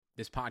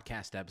This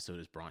podcast episode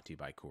is brought to you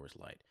by Coors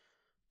Light.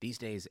 These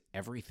days,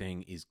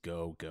 everything is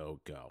go, go,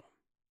 go.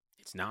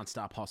 It's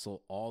nonstop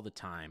hustle all the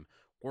time.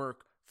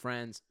 Work,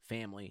 friends,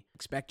 family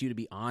expect you to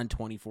be on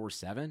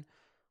 24/7.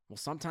 Well,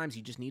 sometimes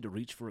you just need to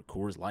reach for a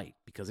Coors Light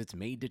because it's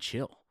made to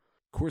chill.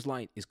 Coors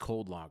Light is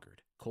cold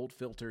lagered, cold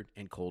filtered,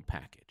 and cold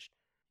packaged.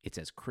 It's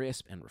as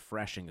crisp and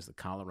refreshing as the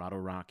Colorado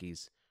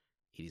Rockies.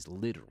 It is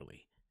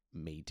literally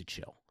made to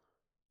chill.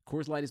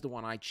 Coors Light is the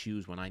one I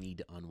choose when I need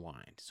to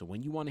unwind. So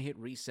when you want to hit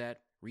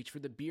reset, reach for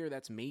the beer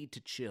that's made to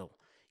chill.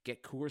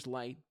 Get Coors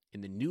Light in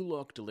the new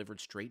look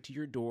delivered straight to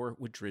your door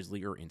with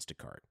Drizzly or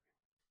Instacart.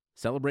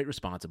 Celebrate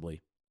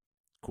responsibly.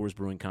 Coors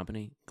Brewing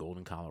Company,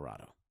 Golden,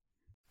 Colorado.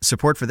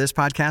 Support for this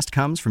podcast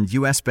comes from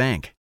U.S.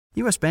 Bank.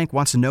 U.S. Bank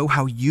wants to know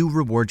how you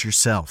reward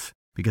yourself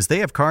because they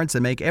have cards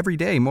that make every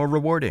day more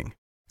rewarding.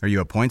 Are you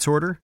a points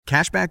hoarder,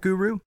 cashback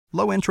guru,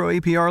 low intro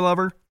APR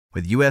lover?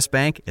 With U.S.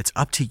 Bank, it's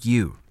up to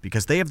you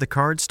because they have the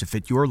cards to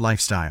fit your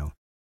lifestyle.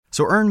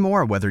 So earn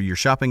more whether you're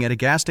shopping at a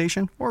gas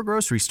station or a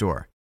grocery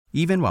store,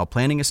 even while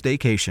planning a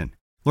staycation.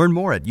 Learn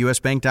more at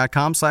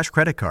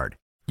usbank.com/credit card.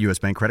 U.S.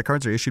 Bank credit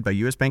cards are issued by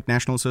U.S. Bank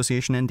National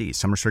Association ND.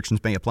 Some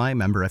restrictions may apply.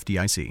 Member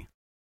FDIC.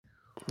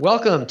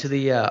 Welcome to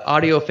the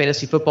Audio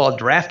Fantasy Football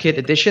Draft Kit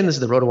edition. This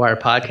is the RotoWire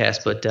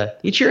podcast, but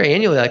each year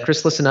annually,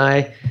 Chris Liss and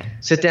I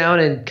sit down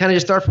and kind of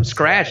just start from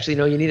scratch. So,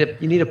 you need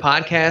a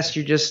podcast.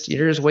 You're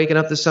just waking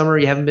up this summer.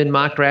 You haven't been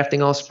mock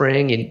drafting all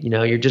spring, and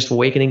you're just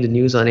awakening to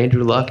news on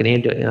Andrew Luck and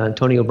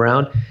Antonio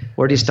Brown.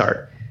 Where do you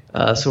start?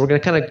 So we're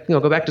going to kind of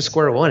go back to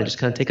square one and just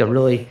kind of take a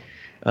really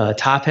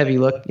top-heavy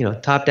look,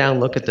 top-down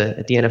look at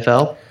the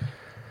NFL.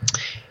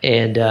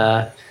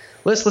 And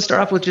let's start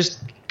off with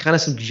just kind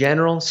of some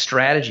general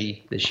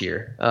strategy this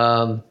year.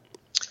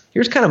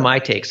 Here's kind of my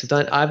takes.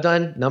 I've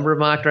done a number of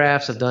mock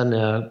drafts. I've done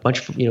a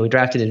bunch of, we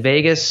drafted in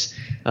Vegas.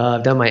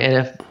 I've done my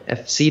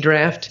NFFC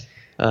draft.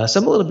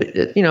 Some a little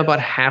bit, about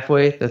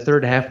the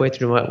third to halfway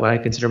through what I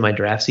consider my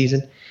draft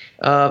season.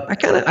 I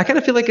kind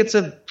of feel like it's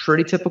a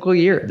pretty typical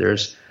year.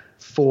 There's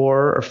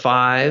 4 or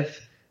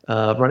 5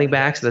 running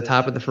backs at the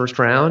top of the first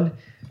round.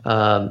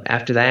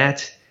 After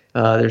that,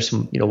 there's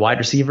some, wide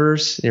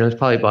receivers. There's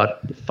probably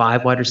about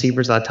 5 wide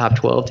receivers out of top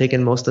 12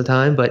 taken most of the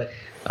time, but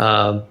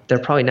they're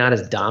probably not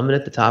as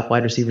dominant, the top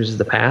wide receivers, as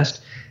the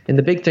past. And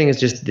the big thing is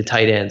just the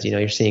tight ends.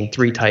 You're seeing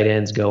 3 tight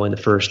ends go in the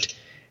first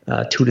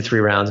 2 to 3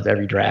 rounds of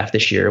every draft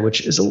this year,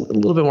 which is a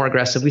little bit more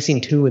aggressive. We've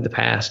seen 2 in the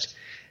past.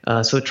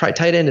 So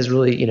tight end is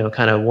really,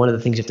 kind of one of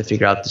the things you have to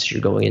figure out this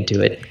year going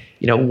into it.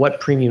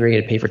 What premium are you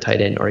going to pay for tight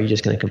end, or are you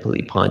just going to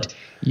completely punt?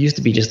 It used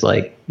to be just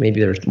like maybe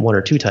there's 1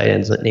 or 2 tight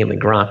ends, namely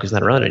Gronk, who's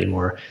not around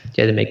anymore.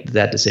 You had to make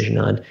that decision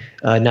on.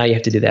 Now you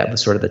have to do that with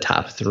sort of the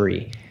top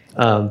 3.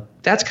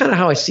 That's kind of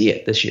how I see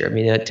it this year. I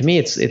mean, to me,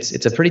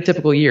 it's a pretty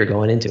typical year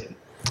going into it.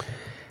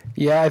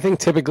 Yeah, I think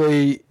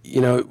typically,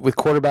 with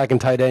quarterback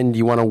and tight end,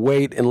 you want to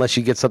wait unless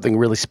you get something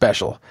really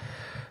special.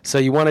 So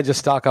you want to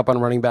just stock up on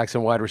running backs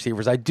and wide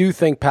receivers. I do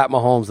think Pat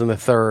Mahomes in the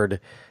third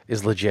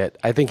is legit.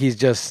 I think he's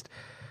just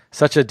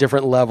such a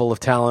different level of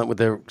talent with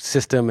the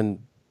system and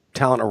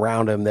talent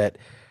around him that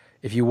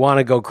if you want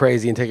to go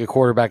crazy and take a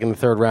quarterback in the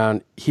third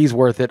round, he's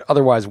worth it.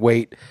 Otherwise,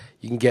 wait.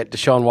 You can get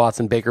Deshaun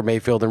Watson, Baker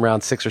Mayfield in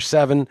round 6 or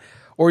 7,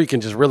 or you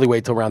can just really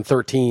wait till round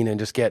 13 and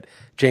just get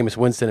Jameis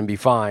Winston and be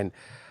fine.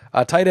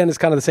 Tight end is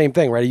kind of the same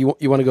thing, right? You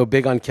want to go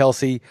big on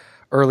Kelsey,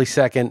 early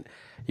second.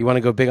 You want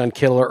to go big on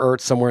Kittle or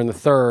Ertz somewhere in the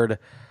third.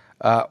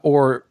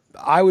 Or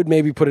I would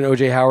maybe put an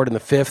O.J. Howard in the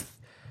 5th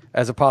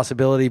as a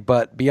possibility,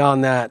 but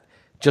beyond that,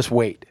 just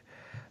wait.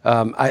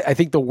 I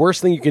think the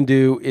worst thing you can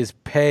do is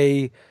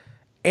pay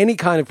any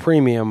kind of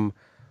premium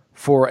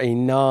for a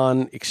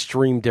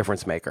non-extreme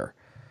difference maker.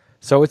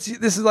 So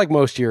this is like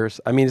most years.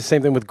 I mean, the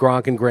same thing with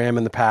Gronk and Graham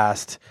in the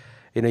past.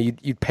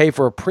 You'd pay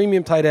for a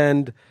premium tight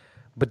end,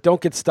 but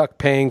don't get stuck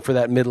paying for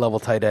that mid-level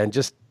tight end.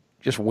 Just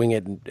wing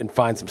it and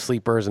find some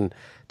sleepers and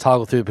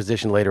toggle through the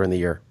position later in the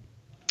year.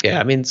 Yeah,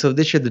 I mean, so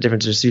this year the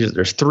difference is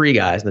there's 3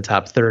 guys in the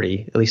top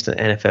 30, at least in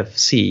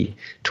NFFC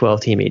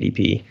 12-team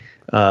ADP.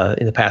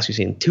 In the past, we've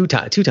seen two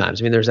times.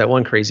 I mean, there's that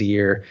one crazy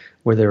year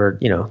where there were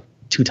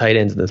 2 tight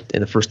ends in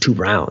the first 2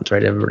 rounds,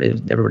 right?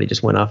 Everybody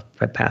just went off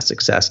past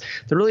success.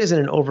 There really isn't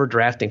an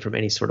overdrafting from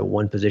any sort of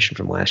one position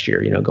from last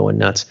year, going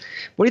nuts.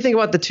 What do you think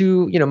about the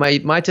 2?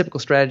 My typical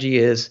strategy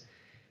is,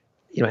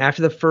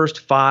 after the first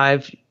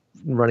 5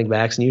 running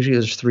backs, and usually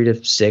there's 3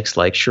 to 6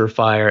 like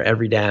surefire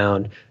every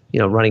down,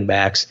 running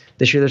backs.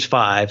 This year there's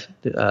 5.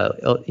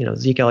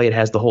 Zeke Elliott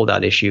has the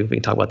holdout issue. We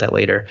can talk about that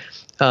later.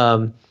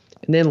 And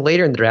then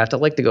later in the draft,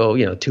 I'd like to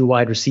go, 2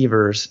 wide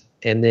receivers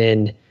and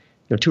then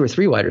 2 or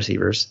 3 wide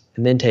receivers,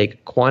 and then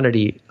take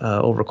quantity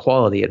over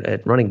quality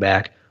at running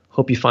back.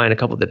 Hope you find a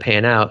couple that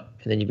pan out,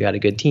 and then you've got a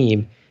good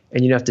team,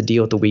 and you don't have to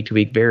deal with the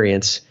week-to-week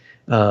variance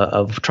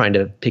of trying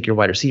to pick your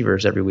wide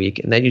receivers every week.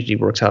 And that usually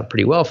works out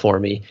pretty well for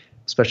me,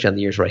 especially on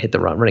the years where I hit the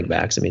running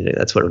backs. I mean,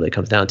 that's what it really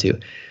comes down to.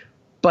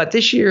 But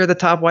this year, the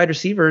top wide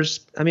receivers,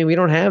 I mean, we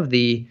don't have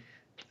the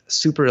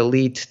super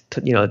elite,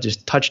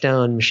 just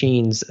touchdown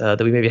machines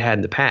that we maybe had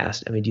in the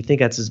past. I mean, do you think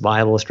that's as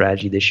viable a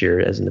strategy this year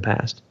as in the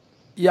past?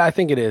 Yeah, I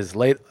think it is.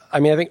 I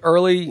think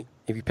early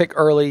If you pick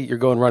early, you're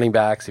going running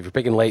backs. If you're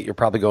picking late, you're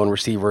probably going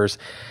receivers.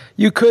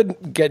 You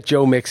could get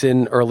Joe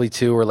Mixon early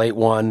 2 or late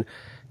 1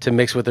 to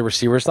mix with the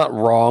receiver. It's not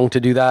wrong to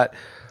do that.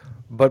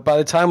 But by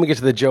the time we get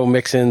to the Joe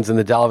Mixons and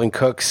the Dalvin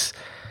Cooks,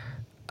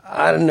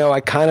 I don't know.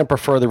 I kind of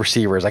prefer the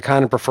receivers. I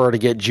kind of prefer to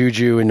get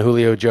Juju and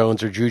Julio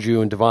Jones or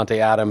Juju and Devontae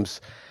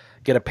Adams,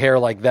 get a pair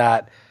like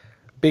that,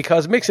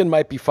 because Mixon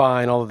might be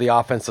fine, although the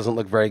offense doesn't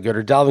look very good,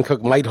 or Dalvin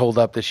Cook might hold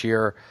up this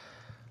year.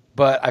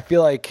 But I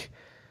feel like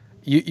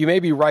you may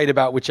be right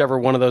about whichever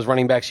one of those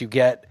running backs you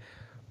get,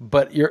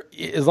 but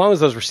as long as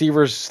those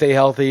receivers stay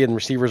healthy and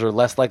receivers are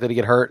less likely to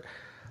get hurt,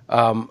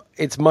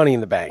 it's money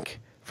in the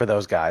bank for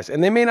those guys.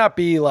 And they may not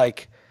be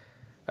like,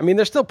 I mean,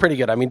 they're still pretty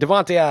good. I mean,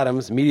 Devontae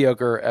Adams,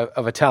 mediocre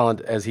of a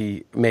talent as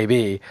he may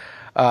be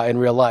in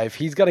real life,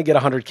 he's going to get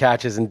 100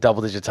 catches and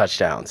double-digit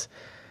touchdowns.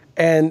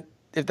 And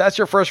if that's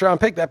your first-round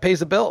pick, that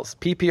pays the bills.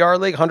 PPR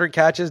league, 100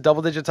 catches,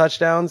 double-digit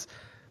touchdowns,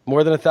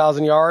 more than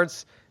 1,000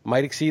 yards,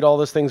 might exceed all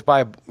those things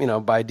by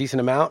a decent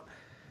amount.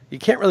 You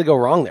can't really go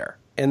wrong there.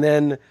 And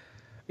then,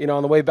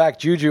 on the way back,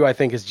 Juju, I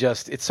think,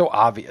 it's so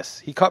obvious.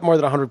 He caught more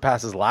than 100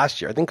 passes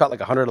last year. I think caught like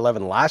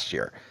 111 last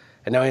year.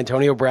 And now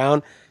Antonio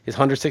Brown, his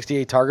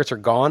 168 targets are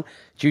gone.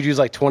 Juju's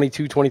like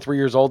 22, 23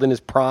 years old in his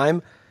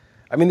prime.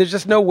 I mean, there's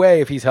just no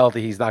way if he's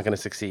healthy, he's not going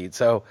to succeed.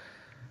 So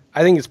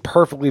I think it's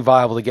perfectly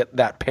viable to get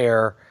that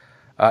pair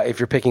if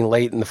you're picking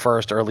late in the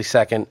first, early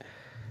second,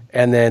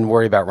 and then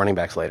worry about running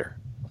backs later.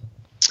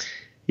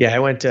 Yeah, I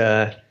went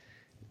the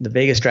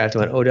Vegas draft. I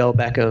went Odell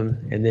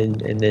Beckham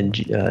and then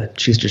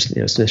Schuster,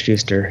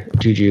 Smith-Schuster,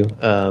 Juju,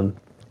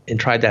 and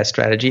tried that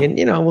strategy. And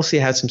we'll see.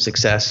 I had some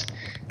success.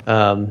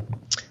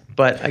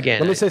 But again,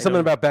 let me say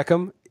something about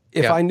Beckham.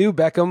 If I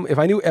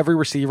knew every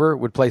receiver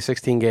would play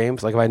 16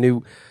 games, like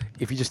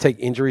if you just take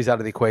injuries out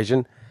of the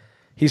equation,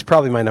 he's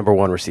probably my number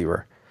one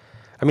receiver.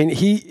 I mean,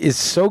 he is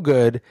so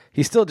good.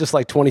 He's still just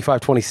like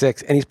 25,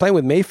 26, and he's playing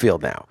with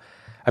Mayfield now.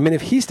 I mean,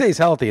 if he stays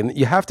healthy, and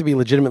you have to be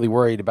legitimately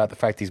worried about the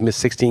fact he's missed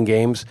 16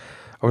 games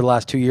over the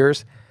last 2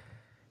 years,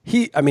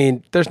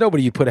 there's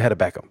nobody you put ahead of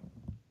Beckham.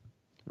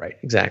 Right,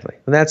 exactly.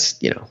 And that's,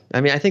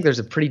 I think there's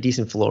a pretty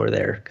decent floor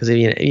there because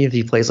even if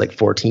he plays like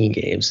 14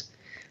 games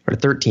or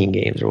 13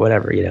 games or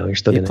whatever, you're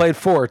still going to. He played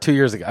 4 2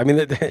 years ago. I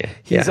mean,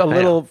 he's a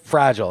little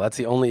fragile. That's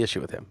the only issue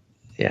with him.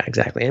 Yeah,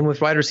 exactly. And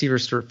with wide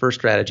receivers first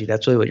strategy,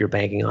 that's really what you're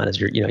banking on is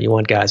you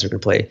want guys who are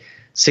going to play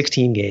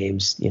 16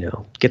 games,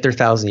 get their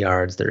 1,000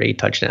 yards, their 8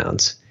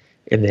 touchdowns,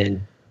 and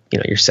then,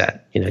 you're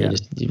set.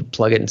 You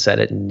plug it and set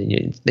it, and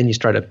then you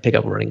start to pick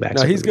up running backs.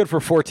 No, he's good for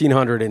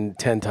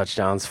 1,410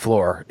 touchdowns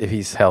floor if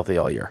he's healthy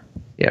all year.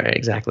 Yeah, right,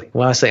 exactly.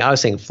 Well, I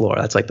was saying floor.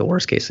 That's like the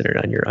worst case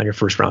scenario on your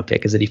first round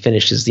pick is that he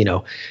finishes,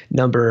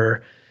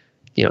 number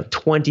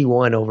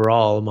 21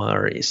 overall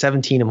or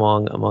 17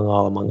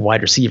 among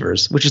wide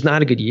receivers, which is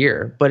not a good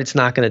year, but it's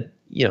not going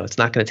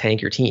to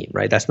tank your team,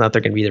 right? That's not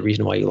going to be the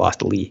reason why you lost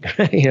the league.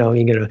 You're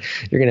going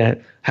to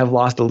have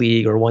lost the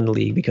league or won the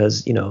league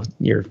because,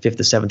 your 5th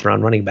to 7th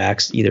round running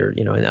backs either,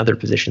 in other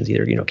positions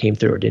either, came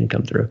through or didn't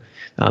come through.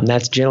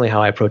 That's generally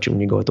how I approach it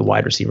when you go with the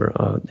wide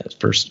receiver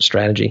first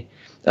strategy.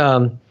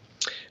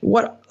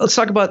 Let's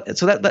talk about,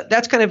 so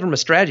that's kind of from a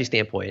strategy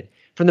standpoint.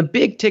 From the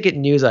big ticket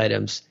news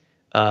items,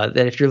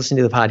 that if you're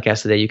listening to the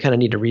podcast today, you kind of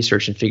need to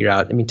research and figure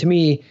out. I mean, to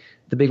me,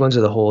 the big ones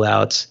are the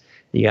holdouts.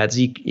 You got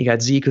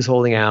Zeke who's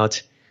holding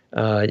out.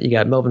 You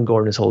got Melvin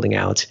Gordon who's holding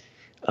out.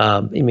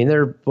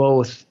 They're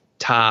both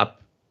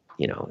top,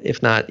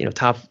 if not,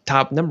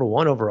 top number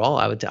 1 overall.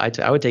 I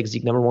would take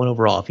Zeke number 1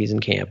 overall if he's in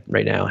camp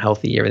right now,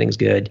 healthy, everything's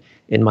good,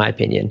 in my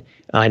opinion.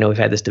 I know we've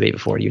had this debate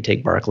before. You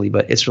take Barkley,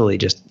 but it's really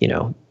just,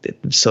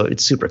 so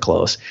it's super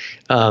close.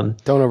 Don't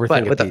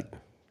overthink it.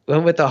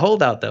 With the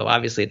holdout, though,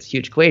 obviously it's a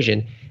huge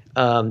equation.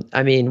 Where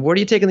are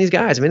you taking these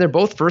guys? They're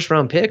both first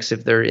round picks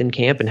if they're in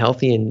camp and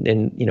healthy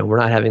and we're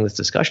not having this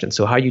discussion.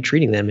 So how are you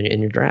treating them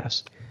in your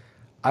drafts?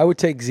 I would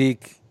take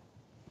Zeke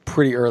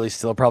pretty early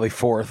still, probably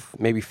 4th,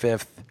 maybe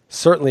 5th.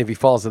 Certainly if he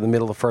falls in the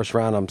middle of the first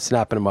round, I'm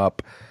snapping him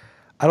up.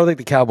 I don't think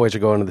the Cowboys are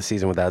going into the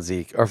season without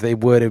Zeke, or if they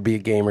would, it'd be a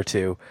game or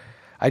two.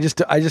 I just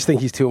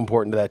think he's too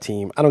important to that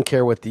team. I don't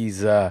care what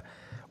these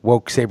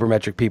woke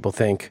sabermetric people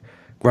think.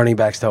 Running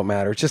backs don't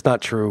matter. It's just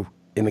not true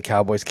in the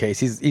Cowboys' case.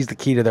 He's the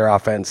key to their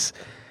offense.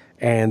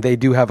 And they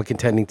do have a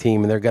contending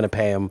team, and they're going to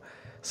pay him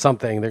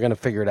something. They're going to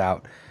figure it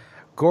out.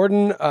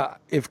 Gordon,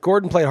 if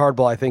Gordon played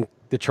hardball, I think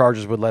the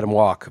Chargers would let him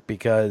walk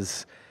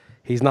because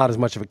he's not as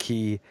much of a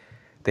key.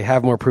 They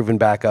have more proven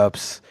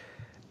backups,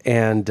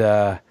 and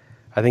I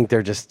think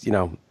they're just,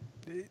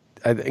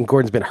 I think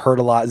Gordon's been hurt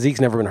a lot.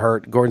 Zeke's never been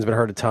hurt. Gordon's been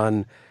hurt a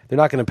ton. They're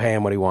not going to pay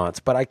him what he wants.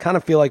 But I kind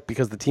of feel like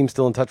because the team's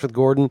still in touch with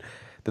Gordon,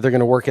 that they're going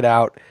to work it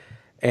out,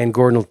 and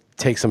Gordon will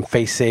take some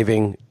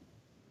face-saving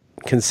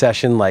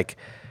concession like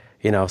 –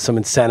 some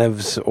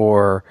incentives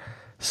or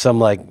some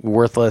like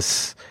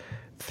worthless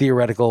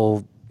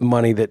theoretical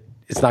money that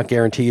it's not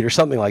guaranteed or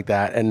something like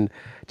that, and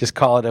just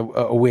call it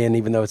a win,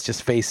 even though it's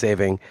just face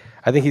saving.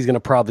 I think he's going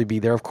to probably be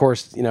there. Of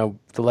course, the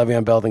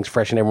Le'Veon Bell thing's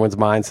fresh in everyone's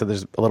mind, so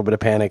there's a little bit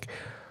of panic.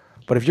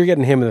 But if you're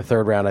getting him in the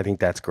 3rd round, I think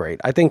that's great.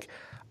 I think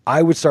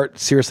I would start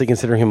seriously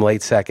considering him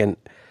late 2nd.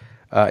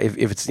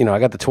 If it's, I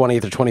got the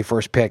 20th or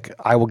 21st pick,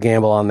 I will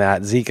gamble on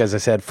that. Zeke, as I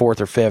said,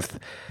 4th or 5th.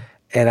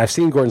 And I've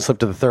seen Gordon slip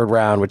to the 3rd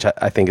round, which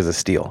I think is a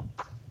steal.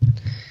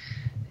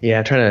 Yeah,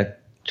 I'm trying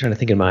to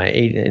think in my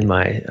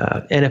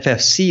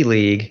NFFC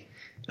league.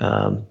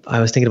 I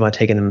was thinking about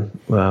taking him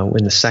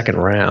in the 2nd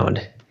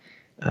round,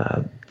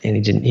 and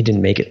he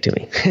didn't make it to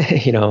me,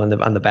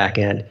 on the back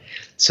end.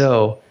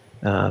 So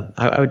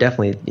I would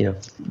definitely,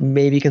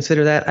 maybe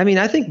consider that. I mean,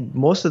 I think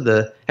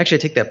actually I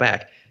take that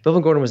back.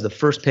 Melvin Gordon was the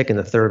first pick in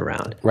the 3rd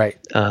round. Right.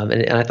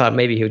 And I thought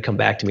maybe he would come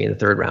back to me in the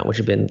 3rd round, which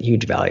would have been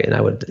huge value, and I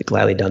would have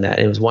gladly done that.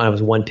 And I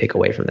was one pick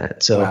away from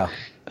that. So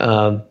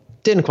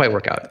didn't quite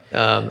work out.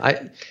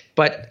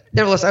 But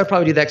nevertheless, I would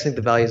probably do that because I think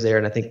the value is there,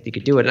 and I think you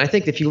could do it. And I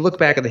think if you look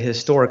back at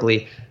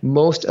historically,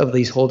 most of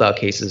these holdout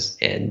cases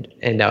end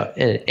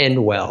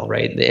well,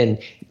 right? And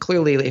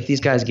clearly, if these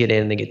guys get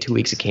in and they get 2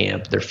 weeks of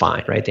camp, they're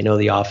fine, right? They know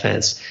the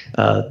offense.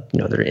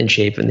 They're in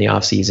shape in the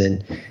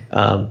offseason.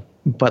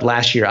 But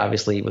last year,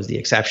 obviously, was the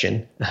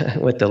exception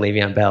with the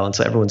Le'Veon Bell, and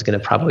so everyone's going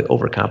to probably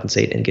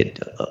overcompensate and get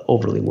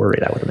overly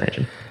worried, I would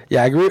imagine.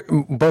 Yeah, I agree.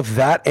 Both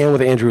that and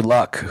with Andrew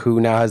Luck,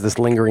 who now has this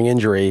lingering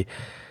injury.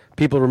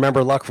 People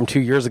remember Luck from 2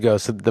 years ago,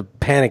 so the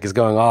panic is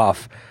going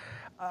off.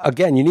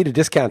 Again, you need a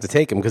discount to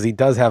take him because he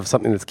does have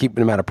something that's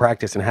keeping him out of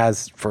practice and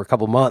has for a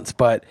couple months.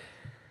 But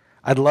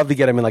I'd love to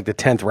get him in like the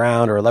 10th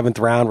round or 11th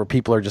round where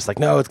people are just like,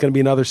 no, it's going to be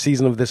another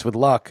season of this with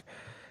Luck,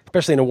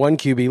 especially in a 1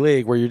 QB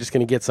league where you're just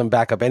going to get some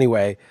backup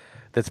anyway.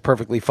 That's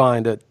perfectly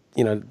fine to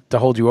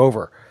hold you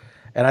over.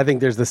 And I think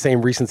there's the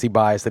same recency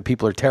bias that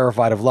people are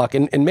terrified of Luck.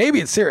 And maybe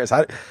it's serious.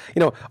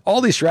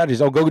 All these strategies,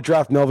 go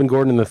draft Melvin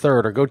Gordon in the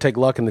 3rd or go take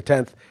Luck in the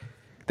 10th.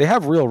 They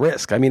have real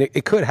risk. I mean,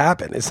 it could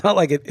happen. It's not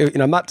like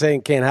I'm not saying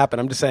it can't happen.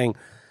 I'm just saying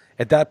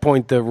at that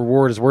point, the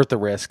reward is worth the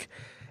risk.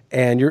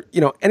 And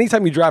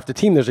anytime you draft a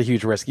team, there's a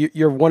huge risk.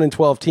 You're 1 in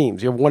 12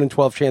 teams. You have 1 in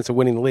 12 chance of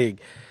winning the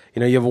league.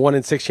 You have a 1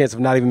 in 6 chance of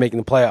not even making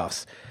the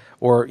playoffs.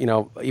 Or,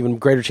 even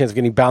greater chance of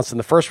getting bounced in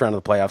the 1st round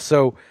of the playoffs.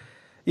 So,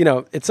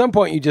 at some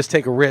point you just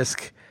take a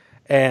risk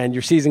and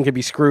your season could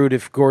be screwed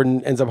if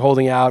Gordon ends up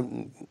holding out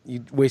and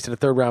you wasted a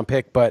 3rd round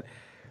pick. But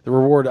the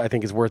reward, I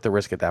think, is worth the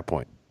risk at that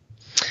point.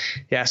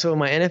 Yeah, so in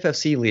my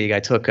NFFC league,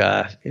 I took,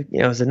 it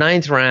was the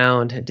 9th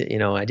round. I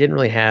didn't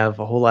really have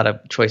a whole lot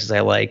of choices I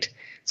liked.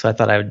 So I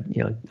thought I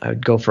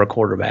would go for a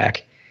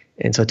quarterback.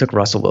 And so I took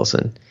Russell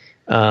Wilson.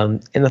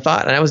 And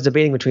I was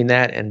debating between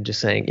that and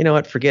just saying, you know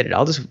what, forget it.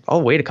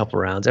 I'll wait a couple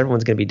rounds.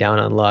 Everyone's going to be down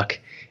on Luck.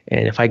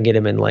 And if I can get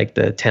him in like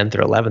the 10th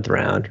or 11th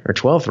round or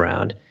 12th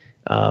round,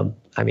 I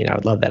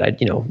would love that.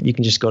 You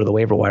can just go to the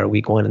waiver wire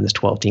week 1 in this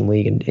 12-team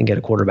league and get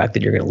a quarterback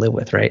that you're going to live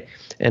with, right?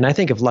 And I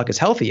think if Luck is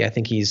healthy, I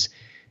think he's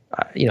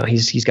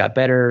got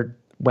better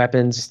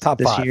weapons top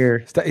this 5.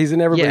 year. He's in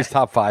everybody's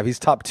top 5. He's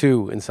top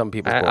 2 in some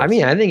people's polls. I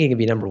think he can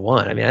be number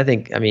 1.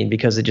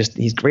 Because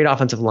he's great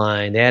offensive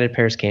line. They added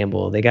Paris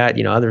Campbell. They got,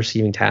 other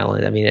receiving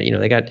talent.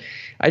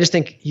 I just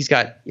think he's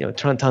got,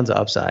 tons of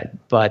upside.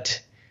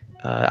 But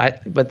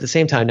at the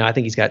same time, now I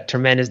think he's got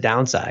tremendous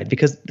downside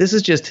because this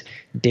is just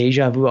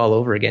deja vu all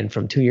over again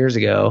from 2 years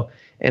ago.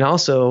 And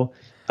also,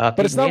 but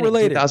it's not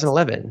related.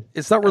 2011.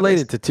 It's not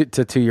related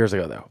to 2 years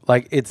ago though.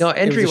 Like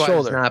injury-wise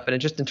it's not, but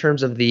just in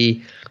terms of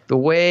the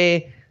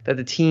way that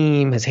the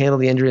team has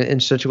handled the injury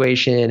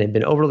situation and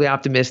been overly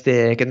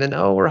optimistic, and then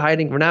we're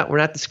hiding, we're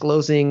not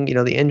disclosing,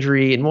 the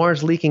injury, and more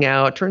is leaking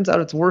out. Turns out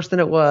it's worse than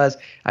it was.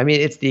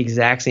 it's the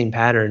exact same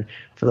pattern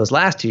for those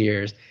last 2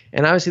 years.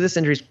 And obviously this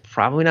injury is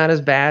probably not as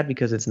bad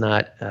because it's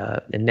not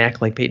a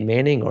neck like Peyton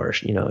Manning or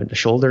a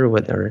shoulder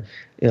like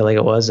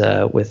it was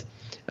with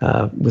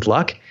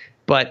Luck,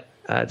 but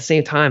at the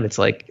same time, it's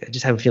like I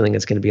just have a feeling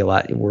it's going to be a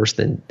lot worse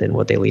than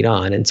what they lead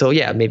on. And so,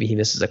 yeah, maybe he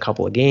misses a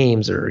couple of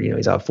games or,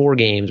 he's out 4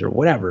 games or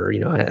whatever,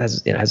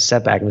 has a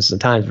setback, misses some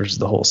times versus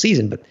the whole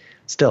season. But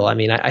still,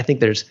 I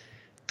think there's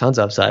tons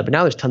of upside, but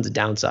now there's tons of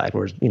downside.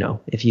 Whereas,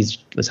 if he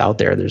was out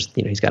there, there's,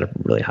 he's got a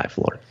really high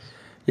floor.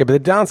 Yeah, but the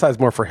downside is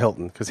more for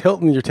Hilton because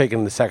Hilton, you're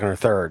taking the 2nd or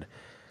 3rd.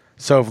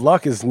 So if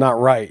Luck is not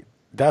right,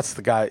 that's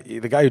the guy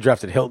who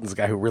drafted Hilton's the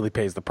guy who really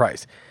pays the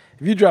price.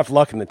 If you draft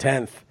Luck in the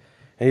 10th,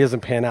 and he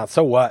doesn't pan out,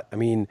 so what?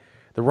 The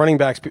running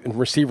backs and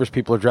receivers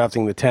people are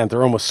drafting in the 10th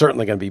are almost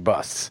certainly going to be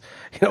busts.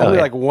 Only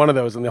like one of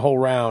those in the whole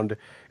round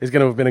is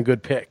going to have been a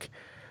good pick.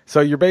 So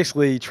you're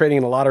basically trading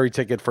in a lottery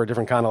ticket for a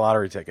different kind of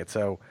lottery ticket.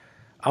 So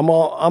I'm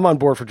on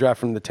board for draft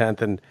from the 10th,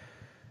 and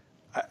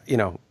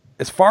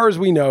as far as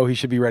we know, he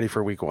should be ready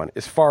for week 1.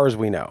 As far as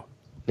we know.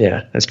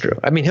 Yeah, that's true.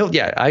 I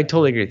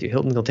totally agree with you.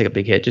 Hilton's gonna take a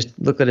big hit. Just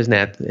look at his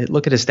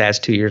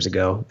stats 2 years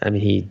ago.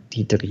 He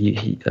took a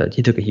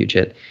huge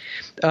hit.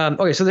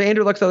 Okay, so the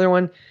Andrew Luck's the other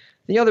one.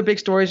 The other big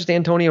story is just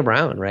Antonio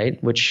Brown,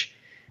 right? Which,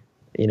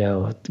 he's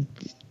a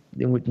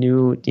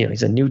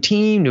new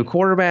team, new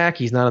quarterback.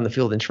 He's not on the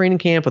field in training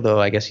camp,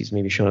 although I guess he's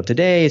maybe shown up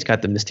today. He's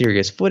got the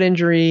mysterious foot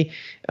injury.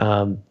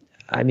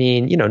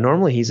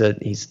 Normally he's the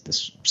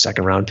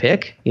 2nd round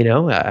pick,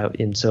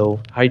 and so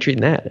how are you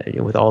treating that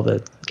with all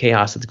the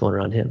chaos that's going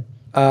around him?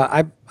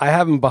 I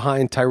have him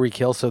behind Tyreek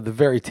Hill, so the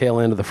very tail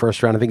end of the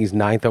 1st round. I think he's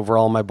 9th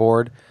overall on my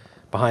board,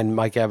 behind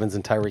Mike Evans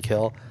and Tyreek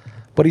Hill,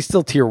 but he's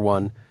still tier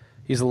 1.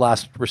 he's the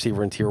last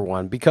receiver in tier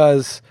 1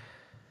 because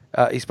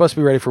he's supposed to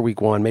be ready for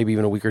week 1, maybe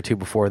even a week or two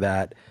before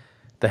that.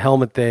 The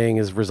helmet thing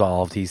is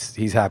resolved.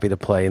 He's happy to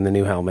play in the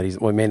new helmet. He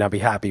may not be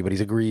happy, but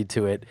he's agreed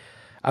to it.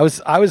 I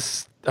was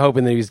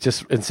hoping that he was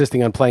just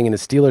insisting on playing in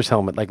his Steelers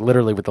helmet, like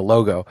literally with the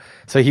logo.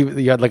 So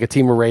you had like a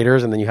team of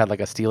Raiders, and then you had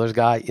like a Steelers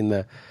guy in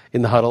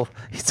the huddle.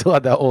 He still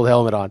had that old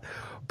helmet on,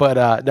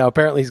 but no,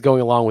 apparently he's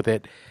going along with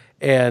it.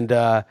 And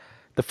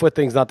the foot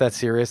thing's not that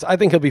serious. I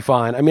think he'll be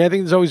fine. I mean, I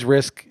think there's always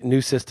risk.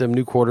 New system,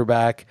 new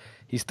quarterback.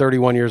 He's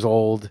 31 years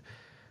old.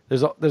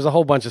 There's a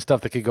whole bunch of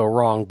stuff that could go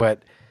wrong,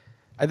 but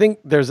I think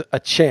there's a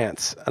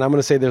chance, and I'm going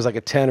to say there's like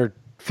a 10 or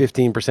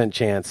 15%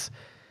 chance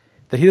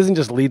that he doesn't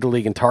just lead the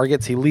league in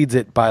targets. He leads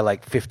it by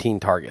like 15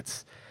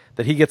 targets,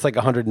 that he gets like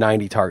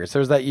 190 targets.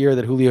 There was that year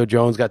that Julio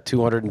Jones got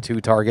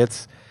 202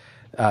 targets.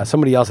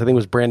 Somebody else, I think it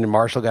was Brandon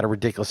Marshall, got a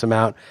ridiculous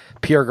amount.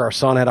 Pierre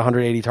Garçon had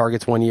 180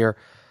 targets one year.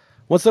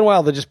 Once in a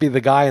while, there'll just be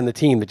the guy in the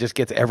team that just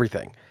gets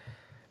everything.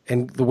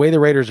 And the way the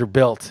Raiders are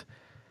built,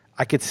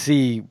 I could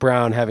see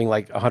Brown having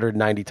like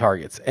 190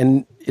 targets.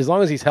 And as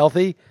long as he's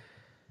healthy,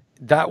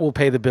 that will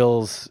pay the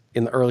bills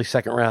in the early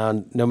second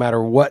round, no matter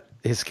what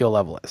his skill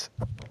level is.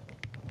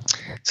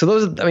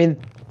 So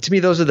to me,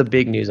 those are the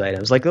big news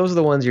items. Like those are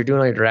the ones you're doing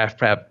on your draft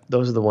prep.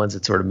 Those are the ones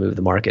that sort of move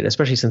the market,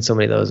 especially since so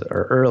many of those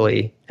are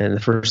early in the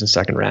first and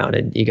second round,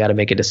 and you got to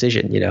make a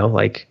decision.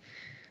 Like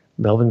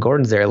Melvin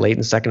Gordon's there late in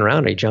the second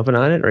round. Are you jumping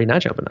on it or are you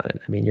not jumping on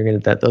it? I mean,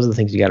 those are the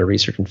things you got to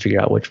research and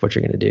figure out what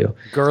you're going to do.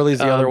 Gurley's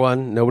the other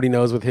one. Nobody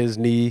knows with his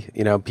knee.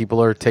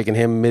 People are taking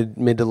him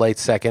mid to late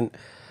second.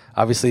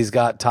 Obviously, he's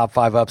got top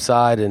 5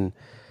 upside, and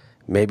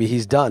maybe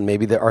he's done.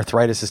 Maybe the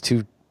arthritis is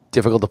too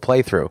difficult to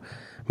play through.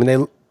 I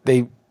mean,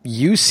 they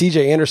used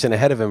C.J. Anderson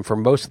ahead of him for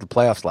most of the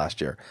playoffs last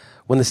year.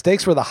 When the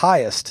stakes were the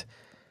highest,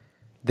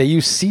 they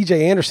used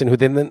C.J. Anderson, who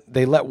then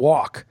they let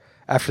walk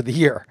after the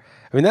year.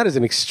 I mean, that is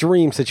an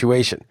extreme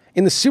situation.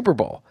 In the Super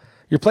Bowl,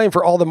 you're playing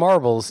for all the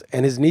marbles,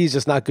 and his knee's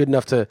just not good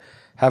enough to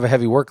have a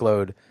heavy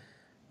workload,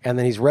 and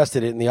then he's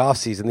rested it in the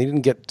offseason. He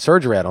didn't get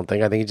surgery, I don't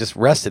think. I think he just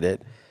rested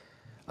it.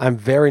 I'm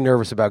very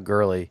nervous about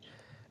Gurley,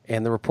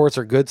 and the reports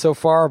are good so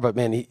far, but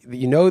man,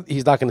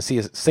 he's not going to see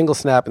a single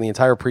snap in the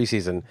entire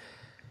preseason.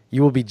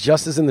 You will be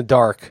just as in the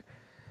dark,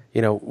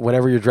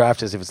 whenever your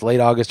draft is, if it's late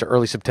August or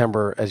early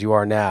September as you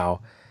are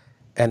now,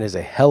 and it's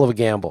a hell of a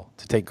gamble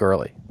to take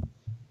Gurley.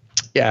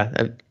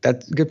 Yeah,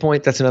 that's a good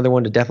point. That's another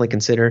one to definitely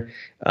consider.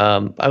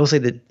 I will say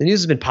that the news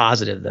has been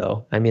positive,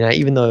 though. I mean,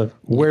 even though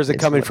where's it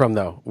coming from,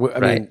 though? I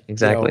mean,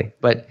 exactly.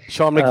 But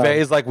Sean McVay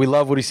is like, we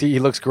love what he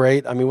looks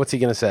great. I mean, what's he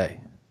going to say?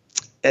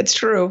 It's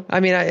true. I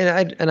mean,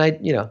 I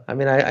think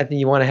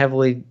you want to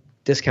heavily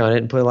discount it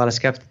and put a lot of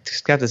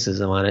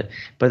skepticism on it.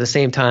 But at the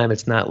same time,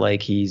 it's not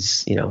like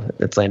he's,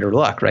 it's Andrew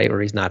Luck, right? Where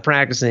he's not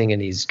practicing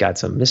and he's got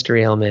some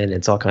mystery element.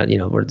 It's all kind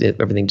of, where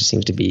everything just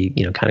seems to be,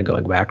 kind of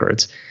going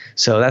backwards.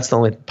 So that's the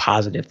only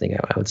positive thing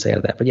I would say out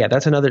of that. But yeah,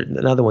 that's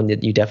another one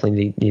that you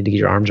definitely need to get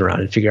your arms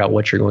around and figure out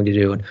what you're going to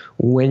do and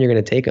when you're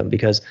going to take them,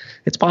 because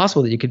it's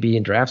possible that you could be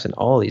in drafts and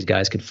all these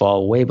guys could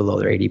fall way below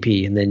their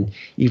ADP. And then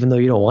even though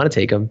you don't want to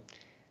take them,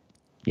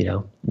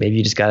 maybe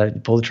you just got to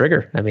pull the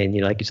trigger. I mean,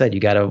 like you said,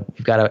 you've got a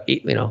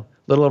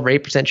little over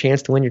 8%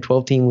 chance to win your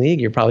 12-team league.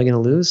 You're probably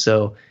going to lose.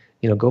 So,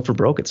 go for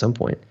broke at some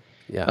point.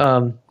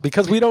 Yeah.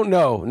 Because we don't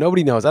know.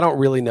 Nobody knows. I don't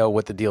really know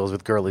what the deal is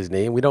with Gurley's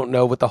knee, and we don't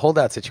know what the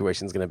holdout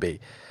situation is going to be.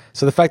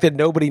 So the fact that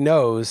nobody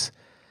knows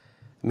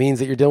means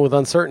that you're dealing with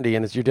uncertainty,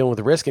 and you're dealing with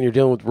risk, and you're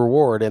dealing with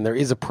reward, and there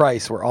is a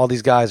price where all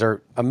these guys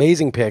are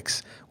amazing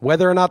picks,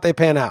 whether or not they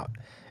pan out.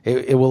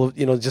 It will,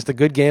 just a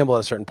good gamble at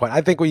a certain point.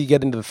 I think when you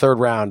get into the third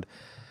round,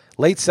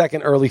 late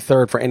second, early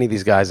third for any of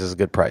these guys is a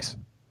good price.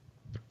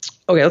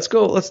 Okay, let's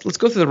go. Let's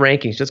go through the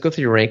rankings. Let's go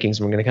through your rankings.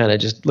 We're going to kind of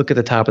just look at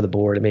the top of the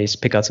board and maybe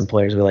pick out some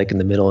players we like in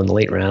the middle and the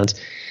late rounds.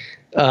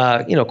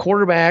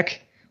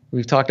 Quarterback.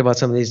 We've talked about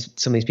some of these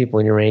people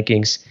in your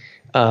rankings.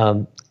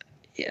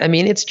 I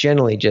mean, it's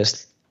generally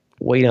just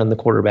wait on the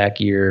quarterback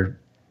year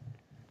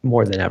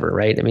more than ever,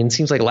 right? I mean, it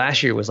seems like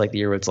last year was like the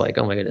year where it's like,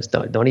 oh my goodness,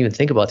 don't even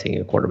think about taking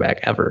a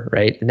quarterback ever,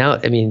 right? And now,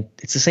 I mean,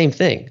 it's the same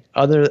thing.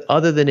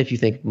 Other than if you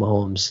think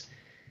Mahomes,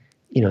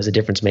 is a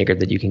difference maker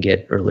that you can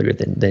get earlier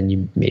than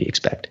you maybe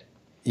expect.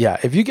 Yeah,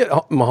 if you get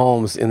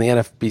Mahomes in the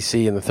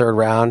NFBC in the third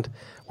round,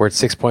 where it's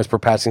 6 points per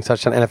passing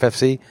touchdown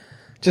NFFC,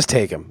 just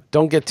take him.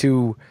 Don't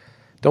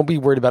be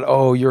worried about,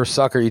 oh, you're a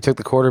sucker, you took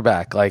the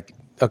quarterback. Like,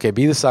 okay,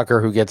 be the sucker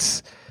who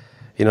gets,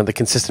 the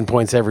consistent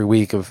points every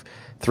week of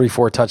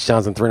 3-4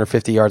 touchdowns and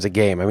 350 yards a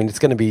game. I mean, it's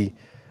going to be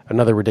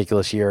another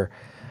ridiculous year.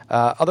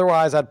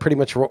 Otherwise, I'd pretty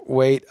much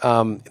wait.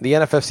 The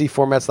NFFC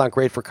format's not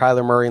great for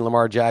Kyler Murray and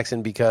Lamar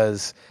Jackson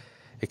because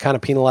it kind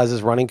of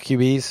penalizes running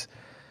QBs,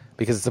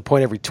 because it's a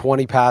point every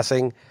 20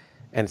 passing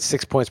and it's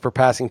 6 points per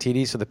passing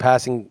TD. So the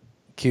passing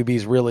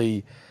QBs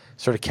really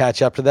sort of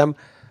catch up to them.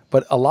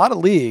 But a lot of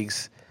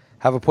leagues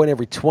have a point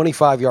every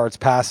 25 yards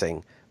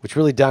passing, which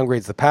really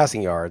downgrades the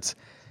passing yards.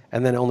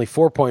 And then only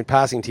 4-point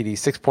passing TDs,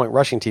 6-point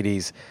rushing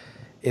TDs.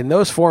 In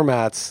those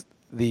formats,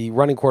 the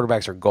running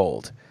quarterbacks are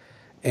gold.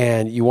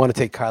 And you want to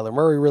take Kyler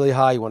Murray really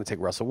high. You want to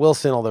take Russell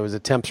Wilson, although his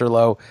attempts are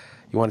low.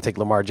 You want to take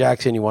Lamar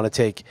Jackson. You want to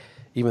take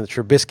even the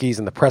Trubiskys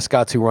and the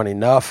Prescotts who run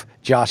enough,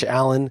 Josh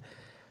Allen.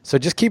 So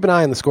just keep an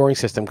eye on the scoring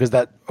system because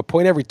that a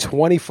point every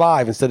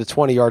 25 instead of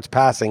 20 yards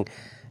passing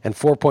and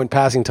 4-point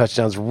passing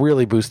touchdowns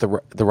really boost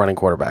the running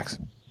quarterbacks.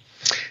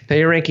 Now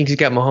your rankings, you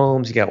got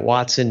Mahomes, you got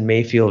Watson,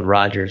 Mayfield,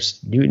 Rodgers,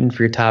 Newton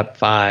for your top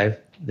 5,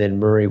 then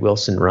Murray,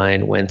 Wilson,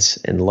 Ryan, Wentz,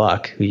 and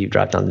Luck, who you've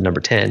dropped down to number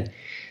 10.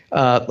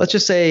 Let's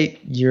just say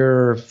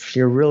you're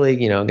really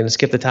going to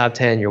skip the top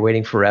 10. You're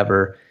waiting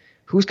forever.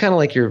 Who's kind of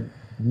like your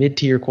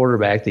mid-tier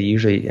quarterback that you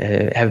usually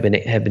have been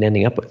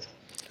ending up with?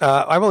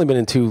 I've only been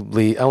in 2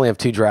 leagues. I only have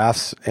 2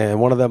 drafts,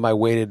 and one of them I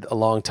waited a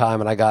long time,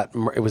 and I got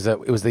it was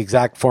the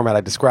exact format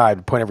I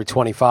described: point every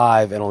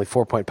 25 and only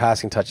 4-point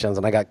passing touchdowns.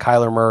 And I got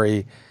Kyler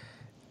Murray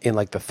in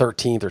like the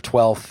 13th or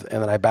 12th,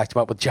 and then I backed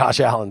him up with Josh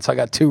Allen. So I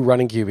got 2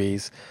 running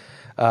QBs.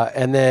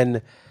 And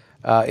then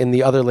in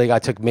the other league, I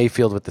took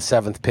Mayfield with the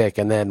 7th pick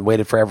and then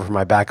waited forever for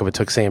my backup and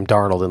took Sam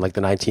Darnold in like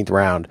the 19th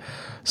round.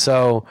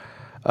 So,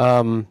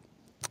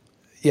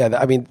 yeah,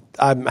 I mean,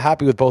 I'm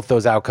happy with both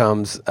those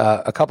outcomes.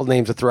 A couple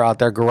names to throw out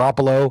there.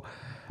 Garoppolo,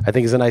 I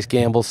think, is a nice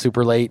gamble,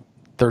 super late,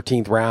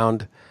 13th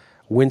round.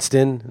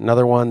 Winston,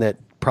 another one that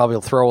probably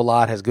will throw a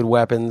lot, has good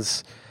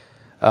weapons.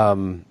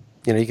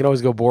 You can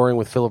always go boring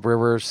with Phillip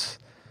Rivers.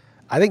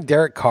 I think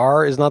Derek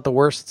Carr is not the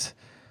worst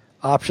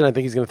option. I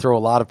think he's going to throw a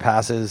lot of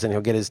passes, and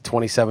he'll get his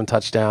 27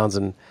 touchdowns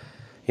and,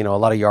 a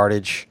lot of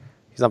yardage.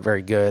 He's not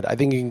very good. I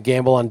think you can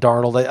gamble on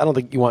Darnold. I don't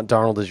think you want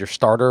Darnold as your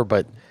starter,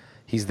 but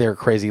he's there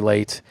crazy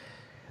late.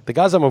 The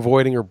guys I'm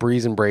avoiding are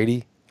Breeze and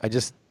Brady. I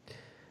just,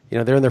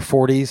 they're in their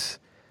 40s.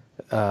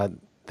 The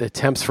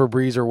attempts for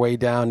Breeze are way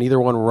down. Neither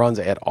one runs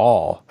at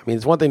all. I mean,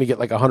 it's one thing to get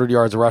like 100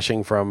 yards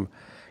rushing from,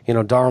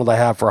 Darnold I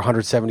have for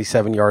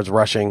 177 yards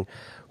rushing.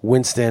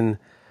 Winston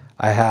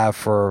I have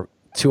for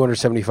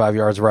 275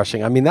 yards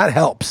rushing. I mean, that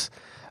helps.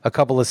 A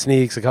couple of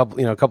sneaks, a couple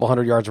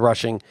 100 yards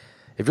rushing.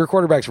 If your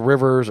quarterback's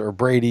Rivers or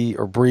Brady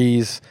or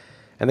Breeze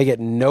and they get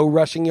no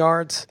rushing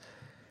yards,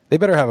 they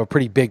better have a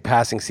pretty big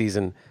passing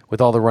season with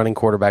all the running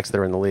quarterbacks that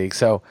are in the league.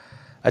 So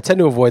I tend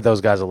to avoid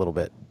those guys a little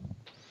bit.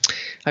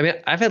 I mean,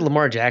 I've had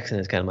Lamar Jackson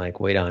as kind of like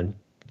wait on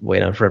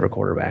forever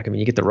quarterback. I mean,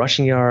 you get the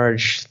rushing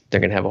yards. They're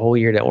going to have a whole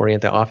year to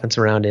orient the offense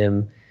around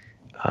him.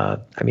 I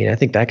mean, I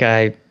think that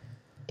guy,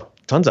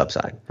 tons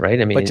upside, right?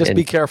 I mean, but just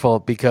be careful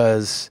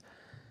because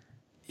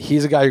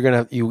he's a guy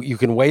you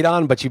can wait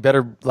on, but you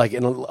better like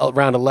in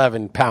round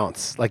 11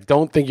 pounce. Like,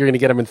 don't think you're going to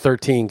get him in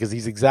 13 because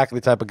he's exactly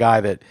the type of guy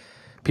that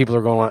people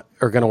are going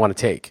to want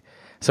to take.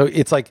 So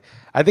it's like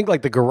I think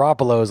like the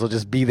Garoppolos will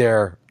just be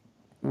there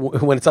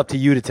when it's up to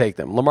you to take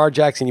them. Lamar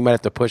Jackson, you might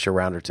have to push a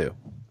round or 2.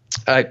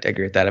 I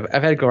agree with that.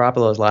 I've had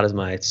Garoppolo a lot as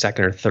my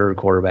second or third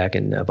quarterback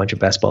in a bunch of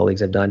best ball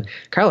leagues I've done.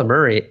 Kyler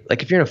Murray,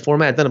 like if you're in a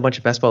format, I've done a bunch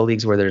of best ball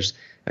leagues where there's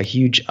a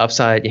huge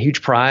upside, a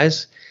huge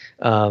prize,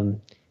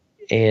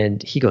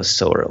 and he goes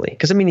so early.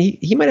 Because, I mean,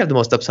 he might have the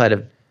most upside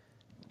of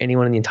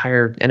anyone in the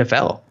entire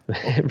NFL,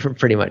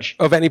 pretty much.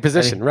 Of any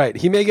position, right.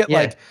 He may get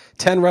like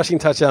 10 rushing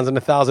touchdowns and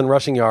 1,000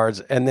 rushing yards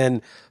and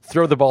then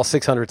throw the ball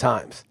 600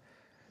 times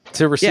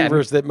to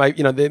receivers that might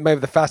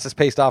have the fastest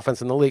paced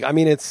offense in the league. I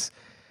mean,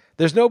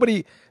 there's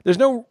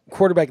no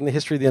quarterback in the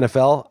history of the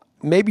NFL,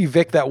 maybe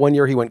Vic that one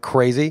year he went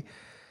crazy,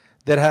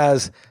 that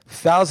has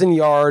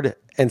 1,000-yard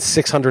and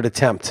 600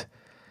 attempt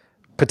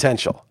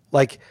potential.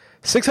 Like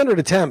 600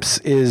 attempts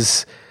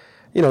is,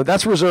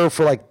 that's reserved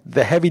for like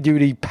the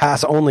heavy-duty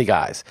pass-only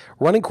guys.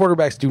 Running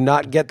quarterbacks do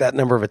not get that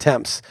number of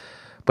attempts,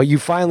 but you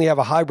finally have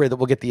a hybrid that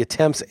will get the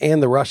attempts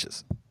and the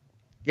rushes.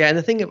 Yeah, and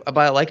the thing about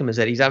I like him is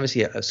that he's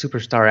obviously a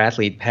superstar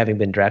athlete, having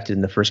been drafted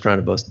in the first round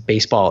of both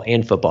baseball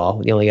and football.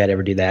 The only guy to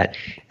ever do that.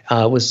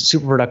 Was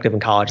super productive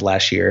in college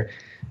last year.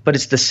 But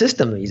it's the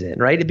system he's in,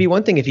 right? It'd be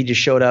one thing if he just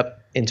showed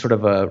up in sort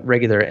of a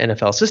regular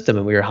NFL system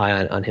and we were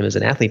high on him as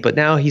an athlete. But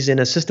now he's in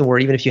a system where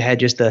even if you had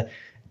just the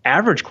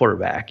average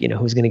quarterback,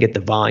 who's going to get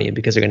the volume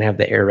because they're going to have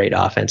the air raid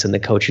offense and the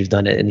coach who's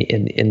done it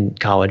in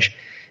college,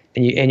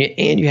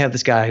 and you have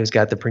this guy who's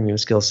got the premium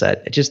skill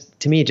set.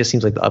 To me, it just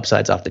seems like the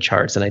upside's off the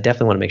charts, and I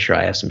definitely want to make sure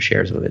I have some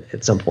shares of it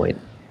at some point.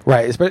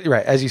 Right,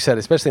 right. As you said,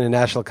 especially in a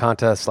national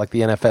contest like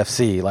the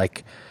NFFC,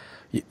 like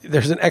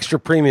there's an extra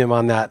premium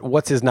on that.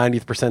 What's his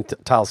 90th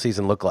percentile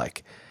season look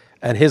like?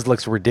 And his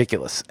looks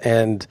ridiculous.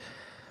 And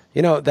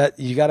that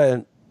you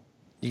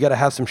gotta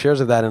have some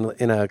shares of that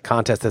in a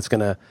contest that's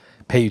going to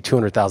pay you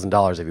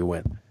 $200,000 if you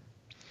win.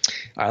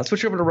 All right, let's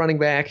switch over to running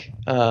back.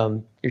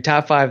 Your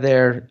top 5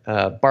 there: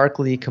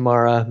 Barkley,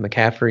 Kamara,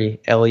 McCaffrey,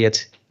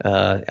 Elliott.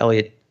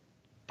 Elliott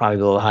probably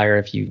a little higher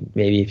if you.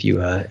 He'd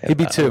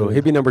be 2.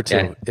 He'd be number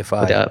 2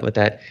 with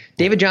that.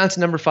 David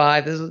Johnson, number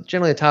 5. This is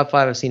generally the top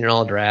 5 I've seen in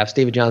all drafts.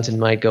 David Johnson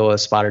might go a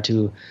spot or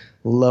 2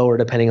 lower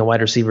depending on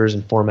wide receivers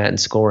and format and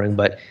scoring,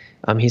 but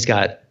he's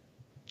got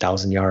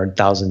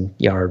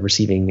 1,000-yard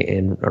receiving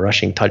and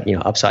rushing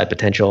upside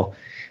potential.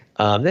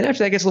 Then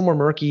after that gets a little more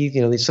murky.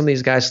 Some of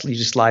these guys you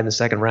just slide in the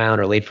second round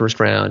or late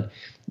first round.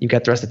 You've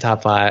got the rest of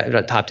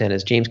the top 10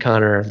 is James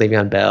Conner,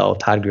 Le'Veon Bell,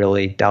 Todd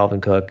Gurley,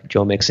 Dalvin Cook,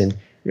 Joe Mixon.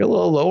 You're a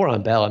little lower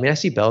on Bell. I mean, I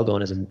see Bell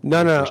going as a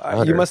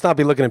no. You must not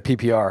be looking at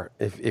PPR.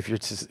 If you're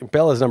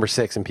Bell is number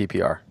 6 in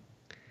PPR.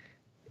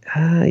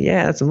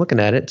 Yeah, I'm looking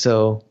at it.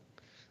 So,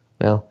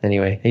 well,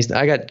 anyway,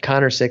 I got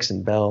Connor 6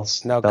 and Bell.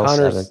 No, Bell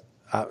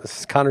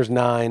Connor's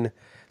 9.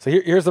 So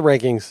here's the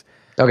rankings.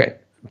 7. Okay.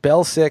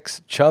 Bell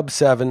 6, Chubb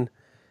 7,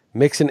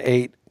 Mixon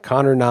 8,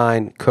 Connor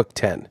 9, Cook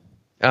 10.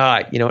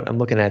 You know what? I'm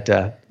looking at.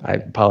 I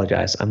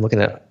apologize. I'm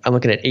looking at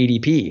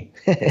ADP.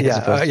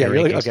 Yeah.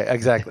 Really? Okay.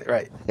 Exactly.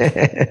 Right.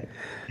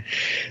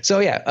 So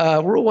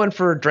rule 1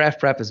 for draft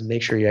prep is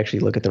make sure you actually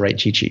look at the right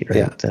cheat sheet. Right?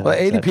 Yeah. Well,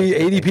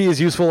 ADP is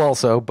useful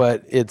also,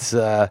 but it's.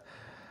 I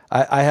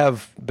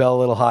have Bell a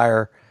little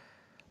higher.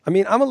 I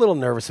mean, I'm a little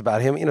nervous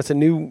about him. You know, it's a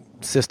new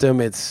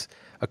system. It's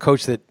a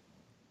coach that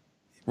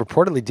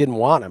reportedly didn't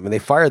want him, and they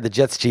fired the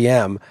Jets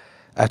GM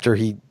after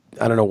he.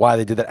 I don't know why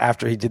they did that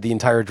after he did the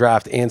entire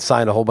draft and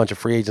signed a whole bunch of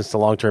free agents to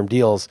long-term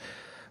deals.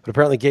 But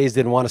apparently Gaze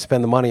didn't want to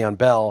spend the money on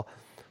Bell,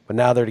 but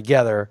now they're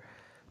together.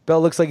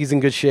 Bell looks like he's in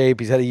good shape.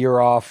 He's had a year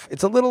off.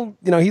 It's a little,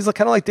 he's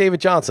kind of like David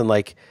Johnson.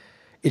 Like,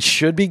 it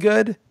should be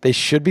good. They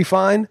should be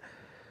fine,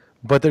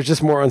 but there's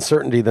just more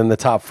uncertainty than the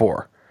top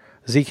 4.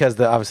 Zeke has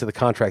obviously the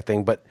contract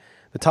thing, but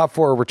the top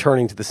 4 are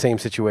returning to the same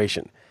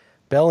situation.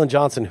 Bell and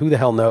Johnson, who the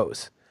hell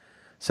knows?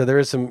 So there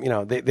is some,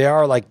 they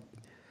are like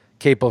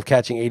capable of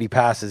catching 80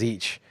 passes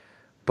each.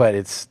 But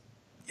it's,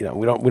 we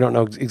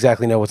don't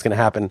exactly know what's going to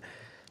happen.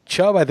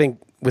 Chubb, I think,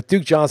 with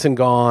Duke Johnson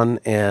gone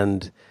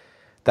and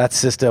that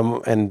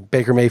system and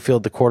Baker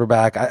Mayfield, the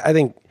quarterback, I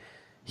think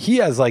he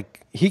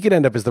could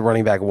end up as the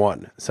running back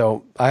 1.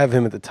 So I have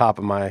him at the top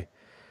of my,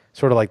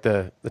 sort of like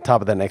the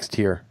top of that next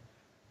tier.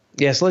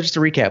 Yeah, so just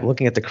to recap,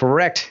 looking at the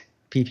correct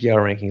PPR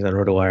rankings on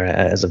RotoWire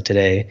as of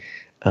today,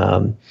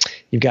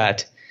 you've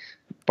got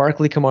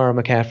Barkley, Kamara,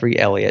 McCaffrey,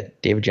 Elliott,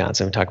 David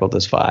Johnson. We talked about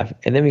those 5.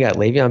 And then we got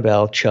Le'Veon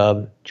Bell,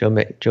 Chubb, Joe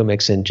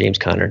Mixon, James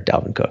Conner,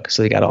 Dalvin Cook.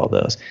 So you got all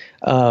those.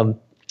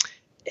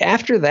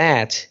 After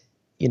that,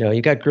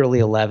 you got Gurley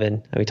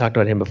 11. We talked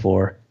about him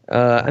before.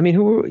 I mean,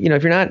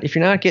 if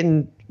you're not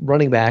getting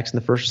running backs in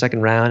the first or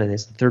second round and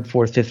it's the third,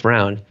 fourth, fifth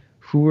round,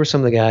 who are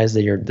some of the guys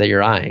that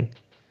you're eyeing?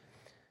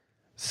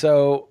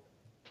 So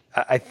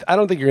I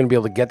don't think you're going to be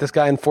able to get this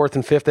guy in fourth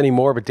and fifth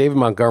anymore, but David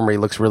Montgomery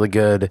looks really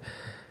good.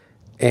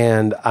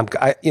 And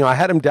I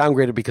had him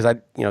downgraded because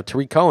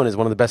Tariq Cohen is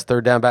one of the best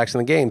third down backs in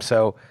the game.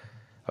 So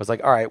I was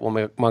like, all right,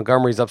 well,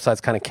 Montgomery's upside's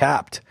kind of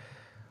capped,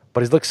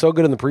 but he's looked so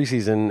good in the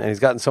preseason and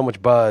he's gotten so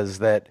much buzz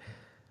that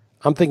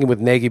I'm thinking with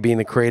Nagy being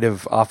the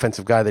creative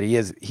offensive guy that he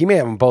is, he may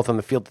have them both on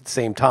the field at the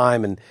same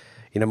time and,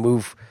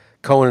 move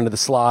Cohen into the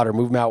slot or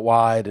move him out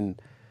wide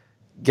and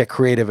get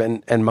creative.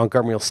 And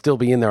Montgomery will still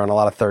be in there on a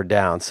lot of third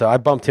down. So I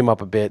bumped him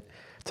up a bit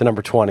to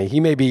number 20.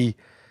 He may be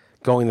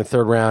going the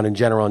third round in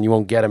general, and you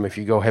won't get him if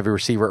you go heavy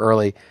receiver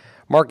early.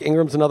 Mark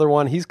Ingram's another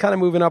one. He's kind of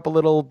moving up a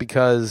little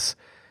because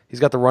he's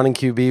got the running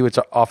QB, which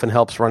often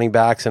helps running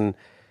backs, and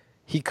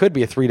he could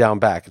be a 3-down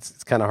back.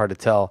 It's kind of hard to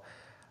tell.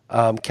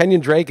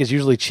 Kenyon Drake is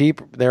usually cheap.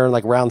 They're in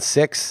like round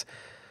 6.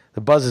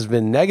 The buzz has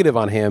been negative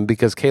on him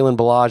because Kalen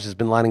Ballage has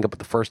been lining up with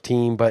the first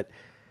team, but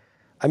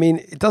I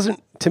mean,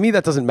 to me,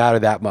 that doesn't matter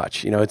that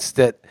much. It's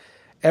that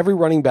every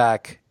running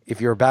back,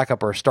 if you're a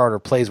backup or a starter,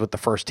 plays with the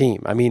first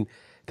team. I mean,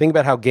 think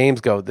about how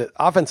games go. The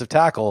offensive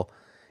tackle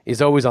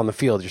is always on the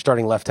field. You're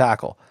starting left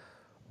tackle.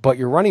 But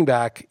your running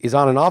back is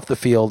on and off the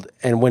field,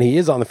 and when he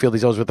is on the field,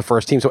 he's always with the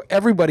first team. So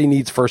everybody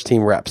needs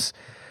first-team reps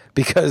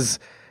because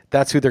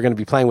that's who they're going to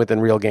be playing with in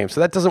real games. So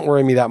that doesn't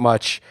worry me that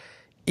much,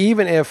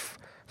 even if,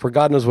 for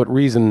God knows what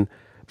reason,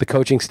 the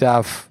coaching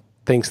staff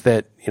thinks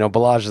that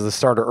Ballage is the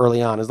starter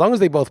early on. As long as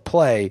they both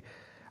play,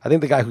 I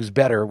think the guy who's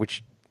better,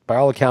 which by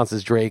all accounts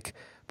is Drake,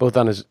 both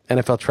on his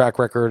NFL track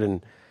record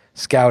and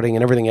scouting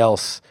and everything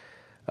else,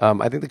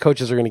 I think the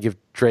coaches are going to give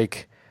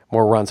Drake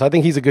more runs. So I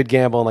think he's a good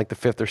gamble in like the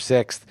 5th or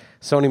 6th.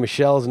 Sony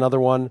Michel is another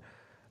one,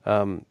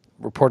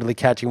 reportedly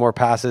catching more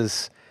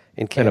passes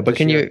in camp. But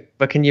can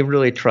you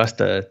really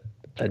trust a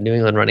New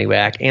England running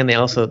back? And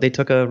they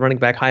took a running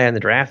back high in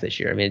the draft this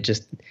year. I mean,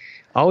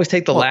 always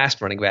take the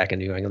last running back in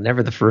New England,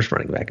 never the first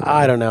running back.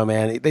 I don't know,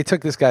 man. They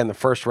took this guy in the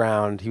first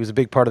round. He was a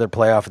big part of their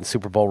playoff and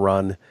Super Bowl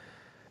run,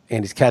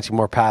 and he's catching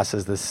more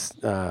passes this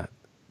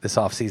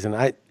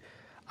offseason.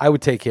 I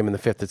would take him in the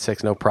 5th and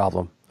 6th, no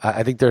problem.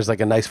 I think there's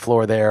like a nice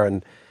floor there,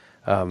 and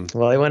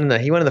well, he went in the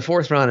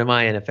 4th round in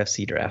my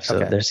NFFC draft, so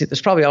okay.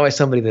 there's probably always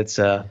somebody that's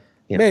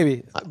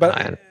maybe,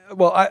 but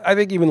I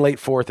think even late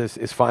 4th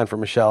is fine for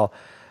Michelle.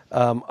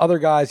 Other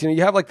guys,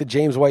 you have like the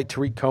James White,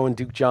 Tariq Cohen,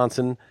 Duke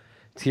Johnson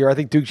tier. I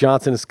think Duke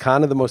Johnson is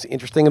kind of the most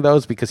interesting of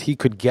those because he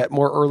could get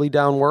more early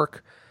down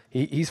work.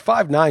 He's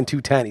 5'9",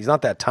 210. He's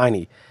not that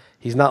tiny.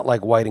 He's not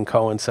like White and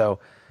Cohen, so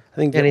I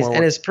think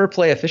and his per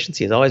play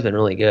efficiency has always been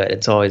really good.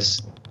 It's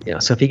always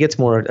so if he gets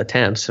more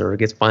attempts or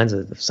finds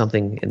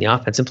something in the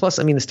offense, and plus,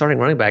 I mean, the starting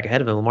running back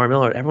ahead of him, Lamar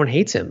Miller, everyone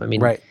hates him. I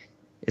mean, right?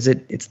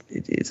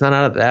 It's not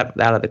out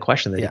of the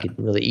question that he could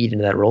really eat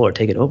into that role or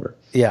take it over.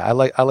 Yeah, I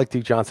like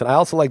Duke Johnson. I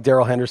also like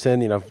Darrell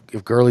Henderson.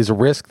 If Gurley's a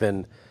risk,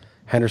 then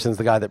Henderson's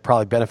the guy that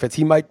probably benefits.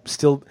 He might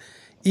still,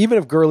 even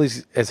if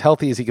Gurley's as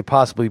healthy as he could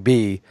possibly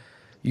be,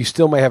 you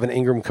still may have an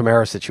Ingram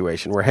Kamara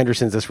situation where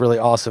Henderson's this really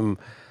awesome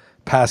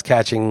pass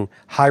catching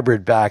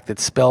hybrid back that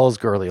spells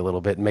Gurley a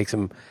little bit and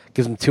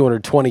gives him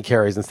 220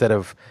 carries instead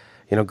of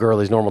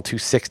Gurley's normal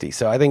 260.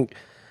 So I think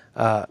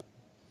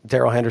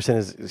Darrell Henderson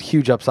is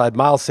huge upside.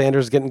 Miles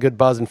Sanders is getting good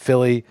buzz in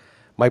Philly,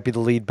 might be the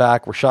lead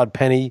back. Rashad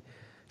Penny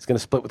is going to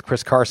split with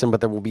Chris Carson,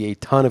 but there will be a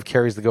ton of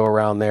carries to go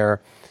around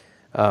there.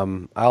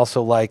 I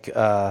also like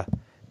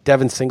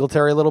Devin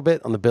Singletary a little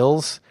bit on the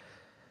Bills.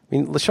 I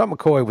mean, LeSean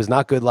McCoy was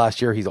not good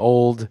last year. He's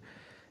old,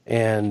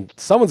 and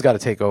someone's got to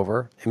take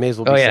over. It may as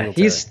well be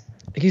Singletary.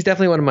 He's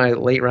definitely one of my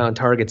late round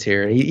targets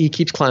here. He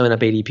keeps climbing up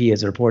ADP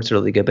as the reports are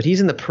really good, but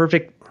he's in the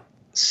perfect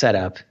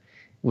setup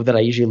that I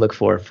usually look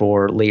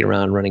for late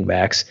round running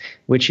backs,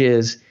 which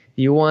is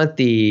you want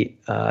the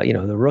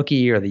the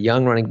rookie or the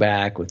young running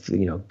back with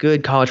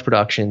good college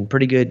production,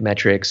 pretty good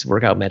metrics,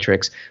 workout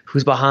metrics,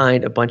 who's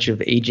behind a bunch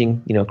of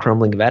aging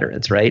crumbling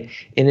veterans, right?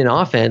 In an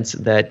offense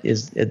that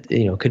is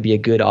could be a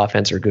good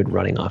offense or good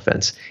running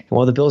offense. And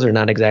while the Bills are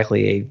not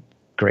exactly a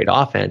great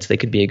offense, they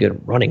could be a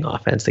good running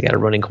offense. They got a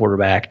running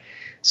quarterback.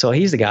 So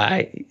he's the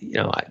guy,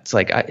 it's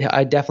like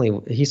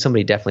he's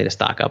somebody definitely to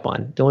stock up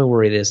on. The only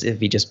worry is if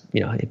he just,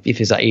 if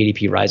his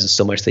ADP rises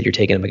so much that you're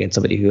taking him against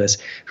somebody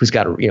who's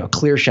got a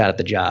clear shot at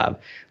the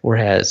job,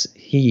 whereas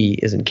he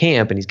is in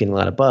camp and he's getting a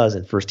lot of buzz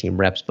and first team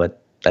reps,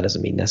 but that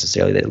doesn't mean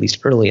necessarily that at least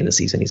early in the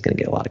season he's going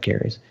to get a lot of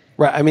carries.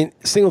 Right. I mean,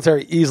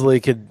 Singletary easily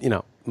could,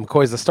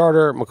 McCoy's the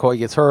starter, McCoy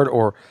gets hurt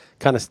or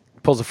kind of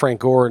pulls a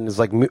Frank Gore and is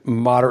like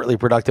moderately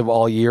productive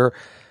all year,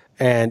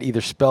 and either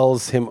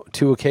spells him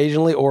too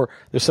occasionally, or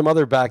there's some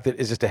other back that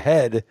is just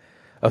ahead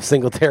of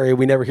Singletary.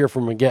 We never hear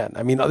from him again.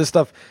 I mean, all this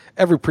stuff,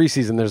 every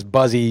preseason, there's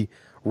buzzy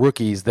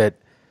rookies that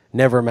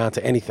never amount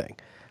to anything.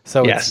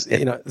 So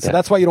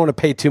that's why you don't want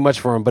to pay too much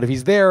for him. But if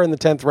he's there in the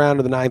 10th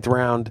round or the 9th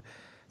round,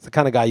 it's the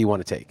kind of guy you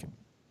want to take.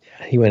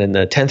 He went in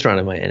the 10th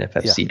round of my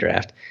NFFC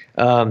draft.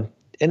 And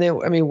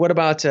then, I mean, what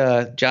about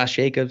Josh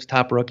Jacobs,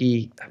 top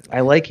rookie?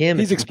 I like him.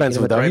 He's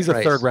expensive, though. He's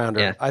a third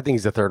rounder. Yeah. I think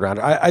he's a third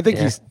rounder. I think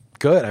he's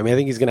good. I mean, I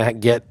think he's going to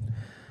get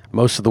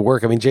most of the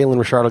work. I mean, Jalen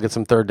Richard will get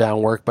some third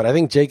down work, but I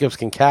think Jacobs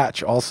can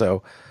catch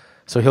also,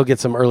 so he'll get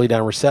some early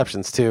down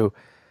receptions too.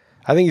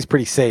 I think he's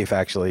pretty safe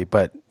actually,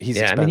 but he's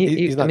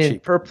he's not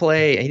cheap. Per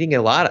play, he didn't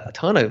get a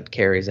ton of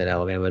carries at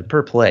Alabama, but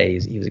per play,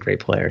 he was a great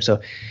player. So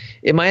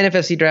in my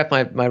NFFC draft,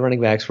 my running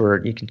backs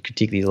were, you can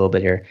critique these a little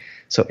bit here.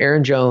 So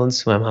Aaron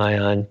Jones, who I'm high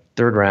on,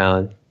 3rd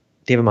round,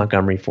 David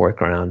Montgomery, 4th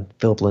round,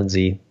 Philip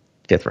Lindsay,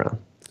 5th round.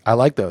 I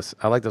like those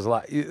a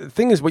lot. The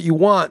thing is, what you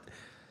want.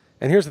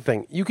 And here's the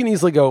thing. You can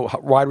easily go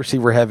wide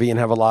receiver heavy and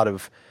have a lot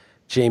of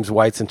James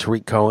Whites and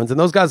Tariq Cohens, and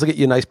those guys will get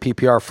you a nice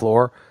PPR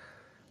floor,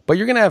 but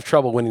you're going to have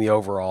trouble winning the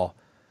overall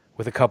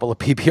with a couple of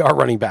PPR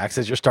running backs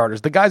as your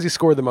starters. The guys who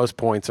score the most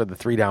points are the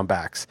 3-down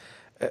backs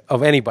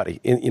of anybody.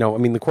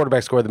 The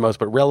quarterbacks score the most,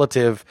 but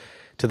relative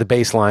to the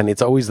baseline,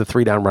 it's always the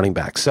 3-down running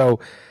back. So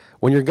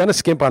when you're going to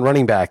skimp on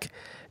running back,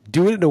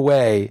 do it in a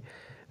way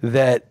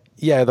that,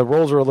 the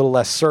roles are a little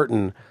less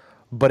certain,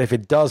 but if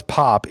it does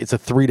pop, it's a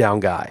 3-down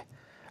guy.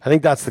 I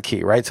think that's the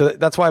key, right? So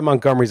that's why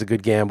Montgomery's a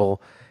good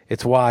gamble.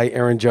 It's why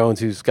Aaron Jones,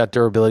 who's got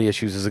durability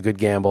issues, is a good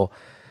gamble.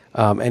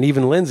 And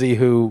even Lindsey,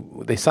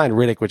 who they signed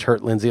Riddick, which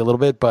hurt Lindsey a little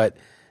bit, but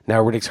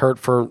now Riddick's hurt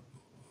for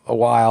a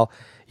while.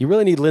 You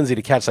really need Lindsey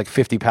to catch like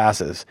 50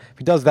 passes. If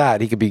he does that,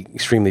 he could be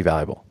extremely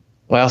valuable.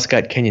 Well, I also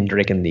got Kenyon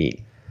Drake in the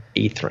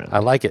 8th round. I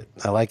like it.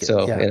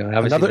 So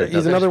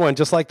he's another one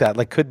just like that.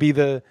 Like could be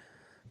the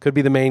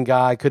main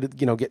guy.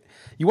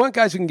 You want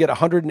guys who can get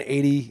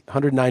 180,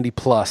 190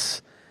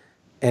 plus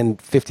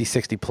and 50,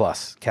 60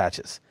 plus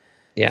catches.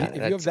 Yeah. If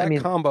you have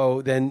that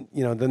combo, then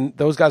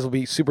those guys will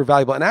be super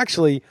valuable. And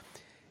actually,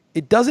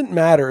 it doesn't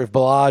matter if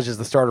Balaj is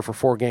the starter for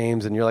 4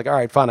 games and you're like, all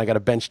right, fine, I got to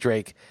bench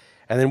Drake.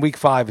 And then week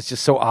 5, it's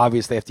just so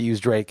obvious they have to use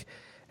Drake,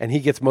 and he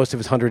gets most of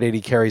his 180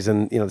 carries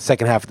in the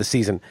second half of the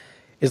season.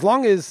 As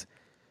long as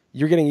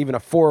you're getting even a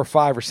 4 or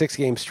 5 or 6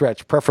 game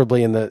stretch,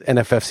 preferably in the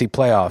NFFC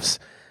playoffs,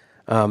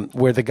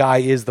 where the guy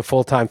is the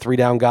full-time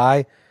 3-down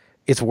guy,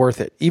 it's worth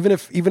it, even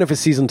if his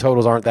season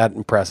totals aren't that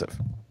impressive.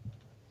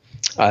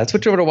 Let's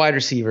switch over to wide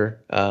receiver.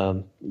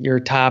 Your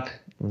top,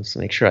 let's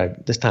make sure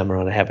this time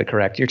around I have it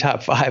correct. Your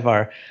top 5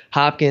 are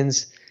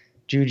Hopkins,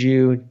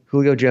 Juju,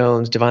 Julio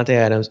Jones, Devontae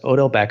Adams,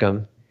 Odell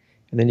Beckham,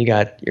 and then you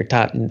got your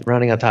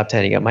rounding out top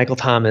 10. You got Michael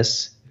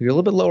Thomas, who you're a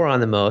little bit lower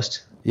on than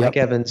most. Yep. Mike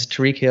Evans,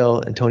 Tariq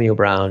Hill, Antonio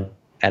Brown,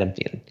 Adam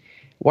Thielen.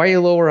 Why are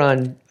you lower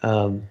on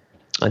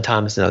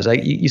Thomas and those?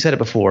 You said it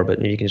before, but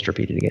maybe you can just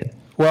repeat it again.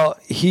 Well,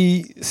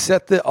 he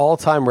set the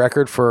all-time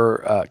record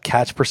for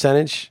catch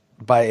percentage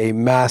by a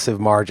massive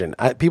margin.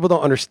 People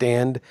don't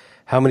understand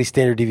how many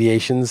standard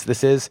deviations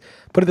this is.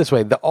 Put it this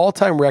way, the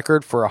all-time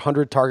record for a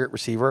 100-target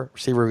receiver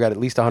who got at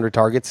least 100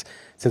 targets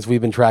since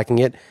we've been tracking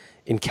it,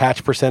 in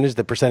catch percentage,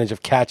 the percentage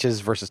of catches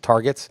versus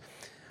targets,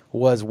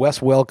 was Wes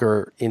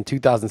Welker in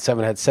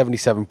 2007, had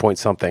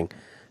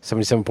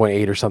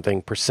 77.8 or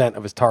something percent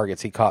of his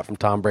targets he caught from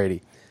Tom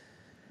Brady.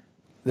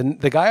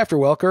 The guy after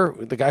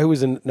Welker, the guy who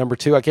was in number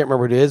 2, I can't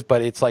remember who it is,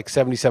 but it's like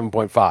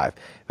 77.5.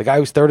 The guy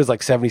who's third is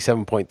like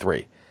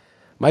 77.3.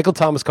 Michael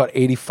Thomas caught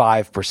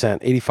 85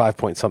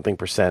 point something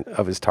percent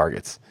of his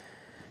targets.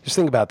 Just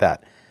think about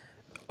that.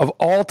 of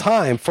all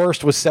time,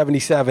 first was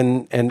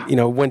 77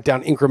 and, went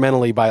down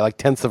incrementally by like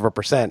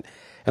 0.1%. And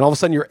all of a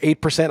sudden you're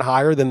 8%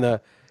 higher than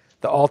the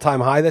all-time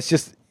high. That's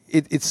just,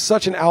 it's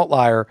such an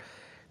outlier.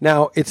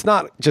 Now, it's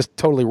not just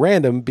totally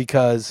random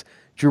because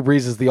Drew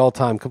Brees is the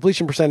all-time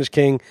completion percentage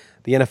king.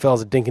 The NFL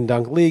is a dink and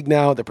dunk league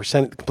now. The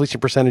completion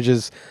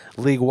percentages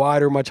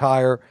league-wide are much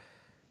higher.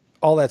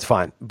 All that's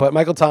fine. But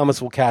Michael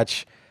Thomas will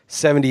catch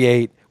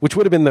 78, which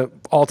would have been the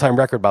all-time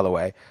record, by the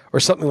way, or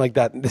something like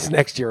that this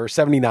next year, or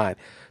 79.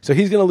 So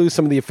he's going to lose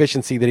some of the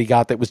efficiency that he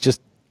got that was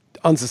just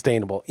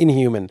unsustainable,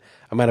 inhuman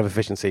amount of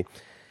efficiency.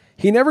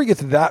 He never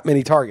gets that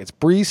many targets.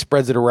 Brees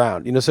spreads it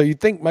around. So you'd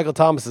think Michael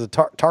Thomas is a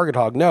target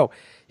hog. No,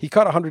 he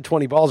caught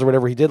 120 balls or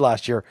whatever he did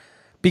last year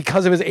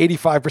because of his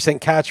 85%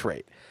 catch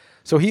rate.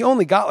 So he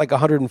only got like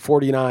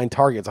 149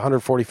 targets,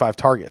 145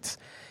 targets.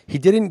 He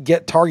didn't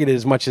get targeted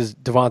as much as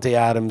Davante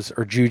Adams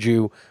or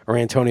Juju or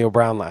Antonio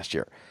Brown last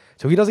year.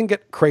 So he doesn't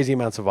get crazy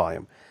amounts of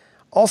volume.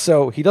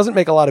 Also, he doesn't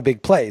make a lot of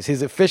big plays.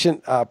 His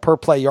efficient per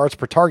play yards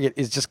per target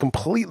is just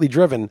completely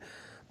driven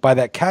by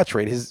that catch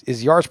rate.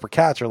 His yards per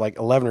catch are like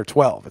 11 or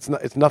 12.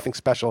 It's nothing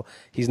special.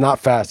 He's not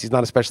fast. He's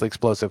not especially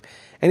explosive.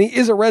 And he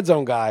is a red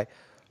zone guy,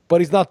 but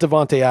he's not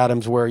Davante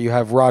Adams where you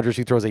have Rodgers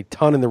who throws a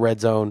ton in the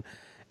red zone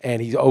and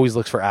he always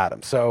looks for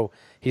Adams. So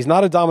he's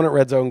not a dominant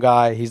red zone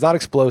guy. He's not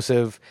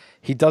explosive.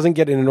 He doesn't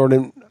get an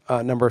inordinate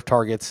number of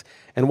targets.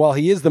 And while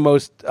he is the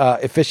most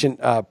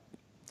efficient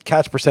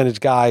catch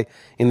percentage guy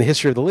in the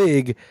history of the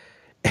league,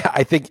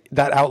 I think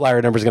that outlier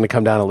number is going to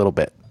come down a little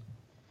bit.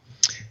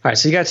 All right,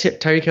 so you got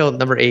Tyreek Hill at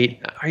number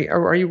 8.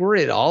 Are you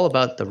worried at all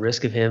about the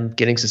risk of him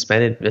getting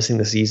suspended, missing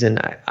the season?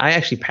 I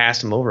actually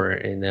passed him over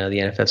in the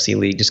NFFC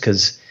league just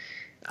because.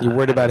 You're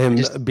worried about him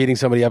beating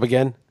somebody up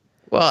again?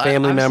 Well,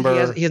 family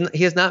member.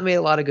 He has not made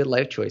a lot of good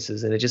life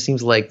choices, and it just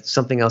seems like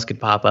something else could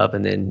pop up,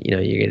 and then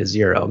you get a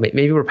 0.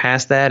 Maybe we're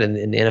past that, and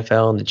the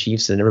NFL and the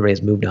Chiefs and everybody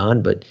has moved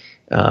on, but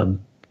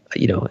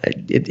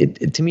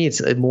it to me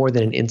it's more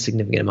than an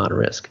insignificant amount of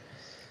risk.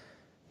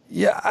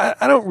 Yeah,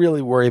 I don't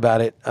really worry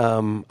about it.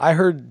 I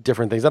heard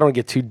different things. I don't want to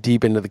get too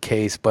deep into the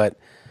case, but a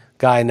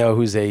guy I know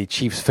who's a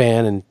Chiefs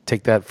fan, and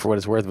take that for what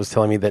it's worth, was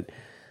telling me that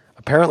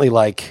apparently,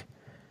 like,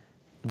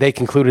 they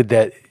concluded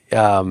that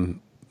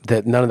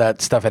that none of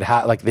that stuff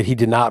had like that he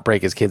did not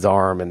break his kid's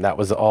arm, and that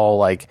was all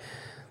like,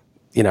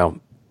 that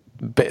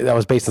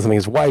was based on something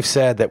his wife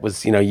said that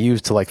was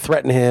used to like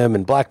threaten him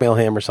and blackmail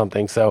him or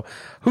something. So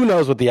who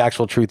knows what the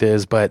actual truth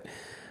is, but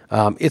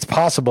it's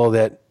possible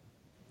that.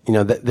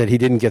 That he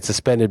didn't get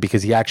suspended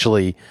because he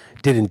actually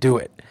didn't do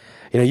it.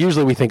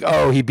 Usually we think,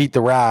 oh, he beat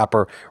the rap,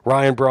 or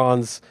Ryan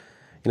Braun's,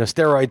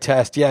 steroid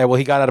test. Yeah, well,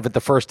 he got out of it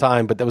the first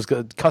time, but that was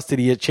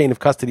custody, a chain of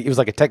custody. It was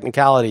like a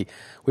technicality.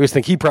 We always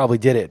think he probably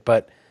did it,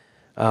 but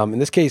in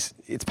this case,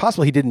 it's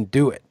possible he didn't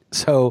do it.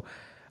 So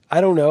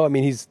I don't know. I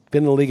mean, he's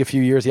been in the league a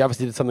few years. He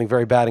obviously did something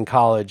very bad in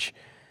college,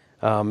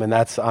 and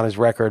that's on his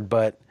record.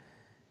 But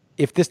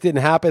if this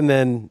didn't happen,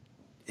 then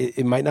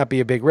it might not be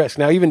a big risk.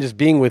 Now, even just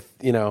being with,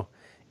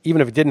 even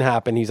if it didn't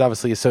happen, he's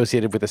obviously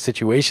associated with a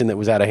situation that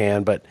was out of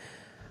hand. But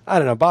I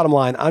don't know. Bottom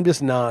line, I'm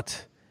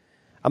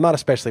not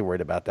especially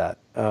worried about that.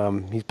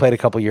 He's played a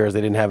couple years.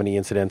 They didn't have any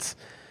incidents.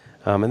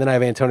 And then I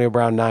have Antonio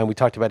Brown 9. We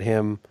talked about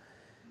him.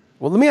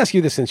 Well, let me ask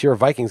you this, since you're a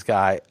Vikings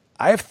guy.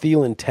 I have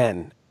Thielen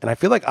 10, and I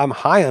feel like I'm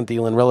high on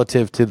Thielen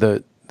relative to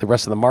the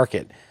rest of the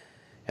market.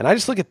 And I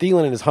just look at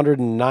Thielen and his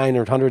 109 or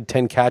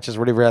 110 catches,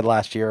 whatever he had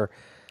last year,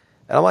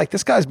 and I'm like,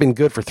 this guy's been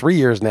good for 3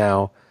 years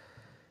now.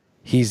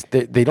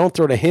 They don't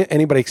throw to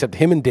anybody except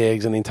him and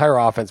Diggs, and the entire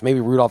offense.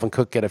 Maybe Rudolph and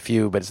Cook get a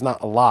few, but it's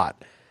not a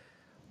lot.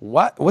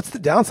 What's the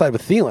downside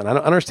with Thielen? I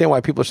don't understand why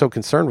people are so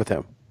concerned with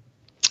him.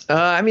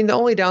 The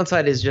only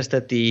downside is just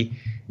that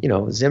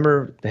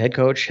Zimmer, the head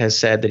coach, has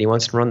said that he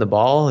wants to run the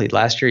ball.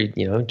 Last year,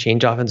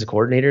 changed offensive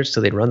coordinators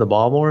so they'd run the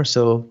ball more.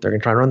 So they're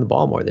going to try to run the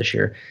ball more this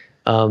year.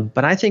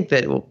 But I think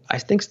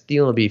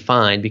Thielen will be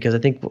fine, because I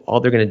think all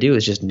they're going to do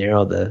is just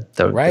narrow the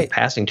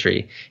passing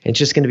tree. And it's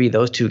just going to be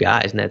those two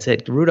guys, and that's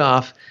it.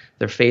 Rudolph,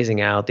 they're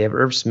phasing out. They have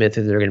Irv Smith,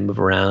 who they're going to move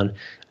around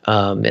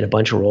in a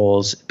bunch of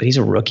roles, but he's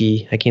a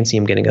rookie. I can't see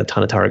him getting a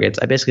ton of targets.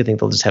 I basically think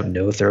they'll just have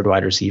no third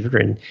wide receiver,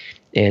 and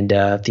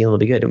Thielen will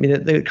be good. I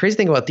mean, the crazy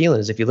thing about Thielen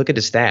is if you look at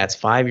his stats,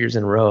 5 years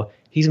in a row,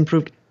 he's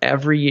improved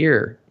every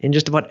year in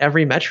just about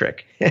every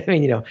metric. I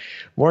mean,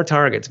 more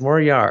targets, more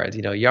yards,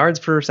 yards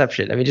per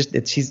reception. I mean,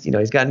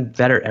 he's gotten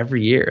better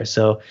every year.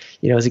 So,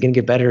 is he going to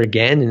get better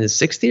again in his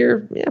 6th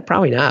year? Yeah,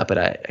 probably not, but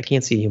I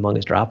can't see a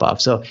humongous drop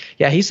off. So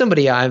yeah, he's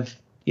somebody I've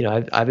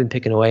been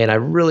picking away, and I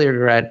really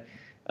regret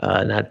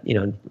not.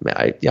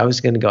 I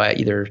was going to go at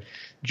either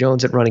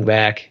Jones at running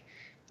back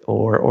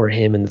or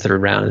him in the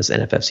 3rd round in this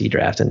NFFC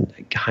draft. And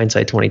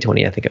hindsight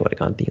 2020, I think I would have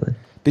gone Thielen.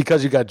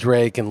 Because you got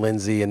Drake and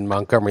Lindsey and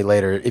Montgomery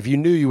later. If you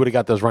knew you would have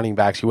got those running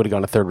backs, you would have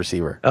gone a 3rd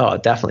receiver. Oh,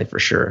 definitely, for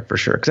sure.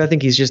 Because I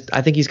think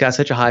he's got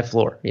such a high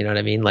floor. You know what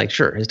I mean? Like,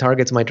 sure, his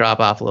targets might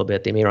drop off a little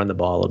bit. They may run the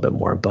ball a little bit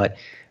more, but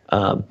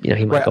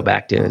he might go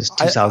back to his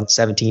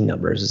 2017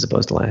 numbers as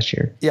opposed to last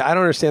year. Yeah, I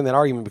don't understand that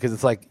argument, because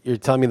it's like you're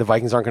telling me the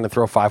Vikings aren't going to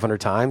throw 500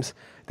 times.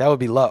 That would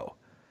be low.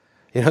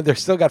 They're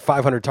still got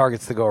 500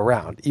 targets to go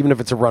around, even if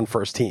it's a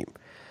run-first team.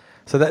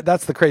 So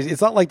that's the crazy.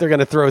 It's not like they're going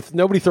to throw.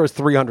 Nobody throws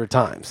 300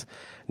 times.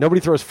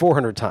 Nobody throws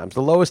 400 times.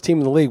 The lowest team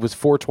in the league was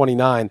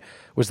 429,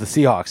 was the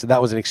Seahawks. And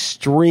that was an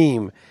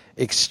extreme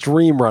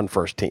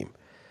run-first team.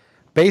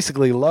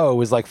 Basically,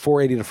 low is like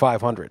 480 to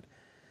 500.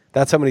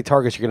 That's how many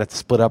targets you're going to have to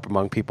split up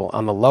among people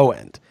on the low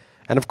end.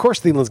 And, of course,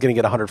 Thielen's going to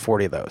get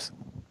 140 of those.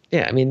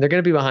 Yeah, I mean, they're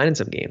going to be behind in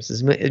some games.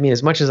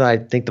 As much as I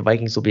think the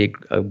Vikings will be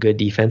a good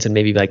defense and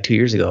maybe like 2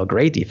 years ago, a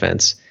great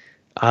defense,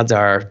 odds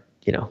are,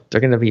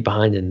 they're going to be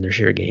behind in their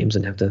share games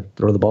and have to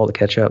throw the ball to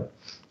catch up.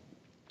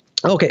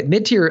 Okay,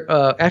 mid-tier,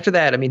 after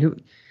that, I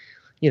mean,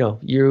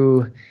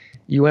 you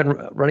went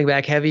running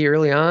back heavy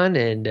early on,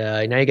 and now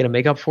you're going to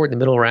make up for it in the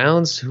middle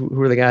rounds.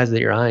 Who are the guys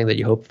that you're eyeing that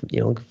you hope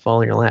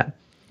fall in your lap?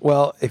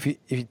 Well, if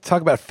you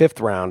talk about fifth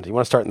round, you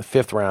want to start in the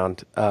fifth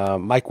round.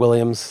 Mike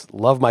Williams,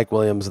 love Mike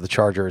Williams of the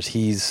Chargers.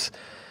 He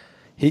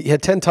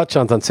had 10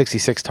 touchdowns on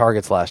 66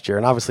 targets last year,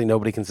 and obviously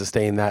nobody can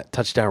sustain that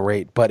touchdown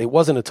rate, but it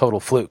wasn't a total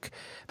fluke.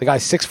 The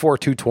guy's 6'4",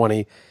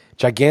 220,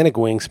 gigantic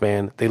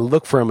wingspan. They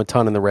look for him a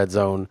ton in the red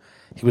zone.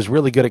 He was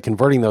really good at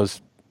converting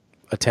those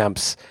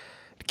attempts.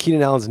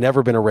 Keenan Allen's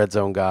never been a red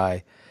zone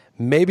guy.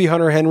 Maybe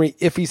Hunter Henry,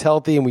 if he's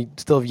healthy, and we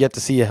still have yet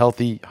to see a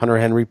healthy Hunter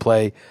Henry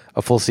play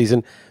a full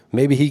season,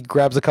 maybe he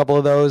grabs a couple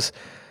of those.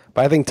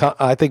 But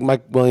I think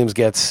Mike Williams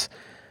gets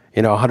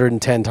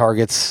 110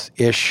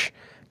 targets-ish.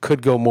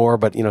 Could go more,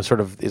 but sort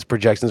of his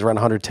projections around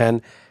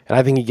 110. And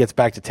I think he gets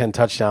back to 10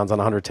 touchdowns on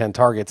 110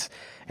 targets.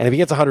 And if he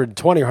gets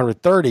 120 or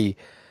 130,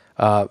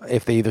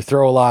 if they either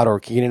throw a lot or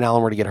Keenan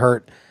Allen were to get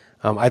hurt,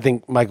 I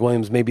think Mike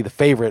Williams may be the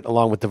favorite,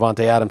 along with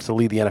Devontae Adams, to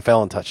lead the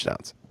NFL in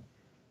touchdowns.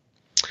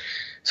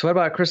 So what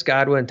about Chris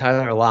Godwin and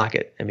Tyler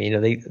Lockett? I mean,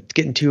 are they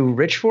getting too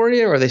rich for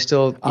you, or are they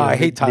still? I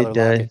hate Tyler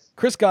Lockett.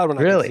 Chris Godwin,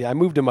 really? I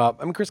moved him up.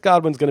 I mean, Chris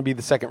Godwin's going to be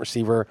the second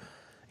receiver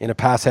in a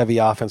pass-heavy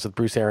offense with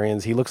Bruce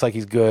Arians. He looks like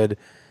he's good.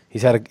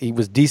 He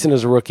was decent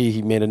as a rookie.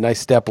 He made a nice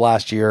step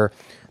last year.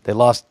 They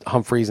lost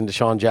Humphreys and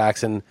Deshaun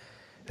Jackson.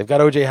 They've got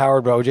O.J.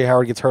 Howard, but O.J.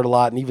 Howard gets hurt a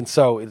lot. And even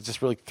so, it's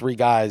just really three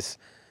guys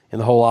in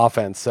the whole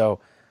offense.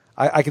 So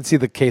I can see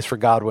the case for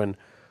Godwin.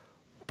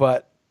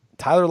 But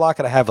Tyler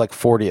Lockett, I have like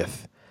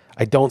 40th.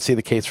 I don't see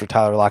the case for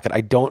Tyler Lockett.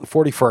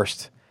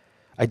 41st.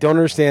 I don't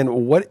understand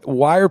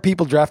why are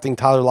people drafting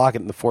Tyler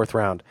Lockett in the fourth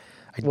round?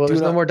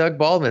 There's no more Doug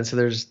Baldwin, so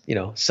there's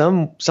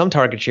some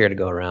target share to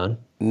go around.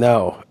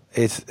 No,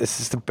 it's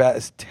just the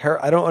best.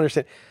 I don't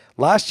understand.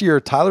 Last year,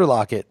 Tyler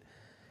Lockett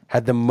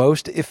had the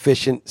most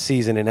efficient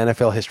season in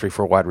NFL history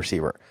for a wide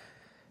receiver.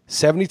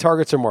 70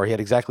 targets or more. He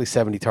had exactly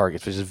 70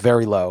 targets, which is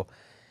very low.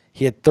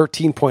 He had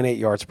 13.8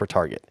 yards per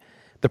target.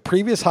 The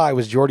previous high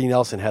was Jordy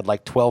Nelson had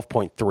like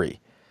 12.3.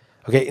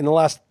 Okay, in the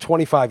last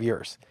 25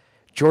 years,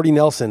 Jordy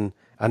Nelson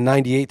on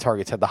 98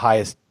 targets had the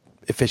highest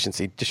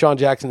efficiency. Deshaun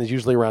Jackson is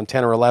usually around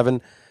 10 or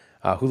 11.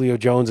 Julio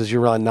Jones is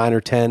usually around 9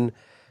 or 10.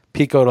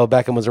 Pete Odell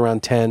Beckham was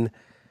around 10.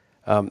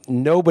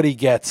 Nobody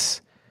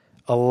gets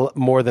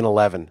more than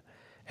 11.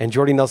 And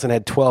Jordy Nelson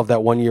had 12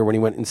 that one year when he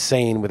went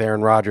insane with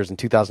Aaron Rodgers in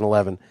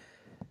 2011.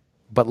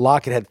 But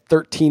Lockett had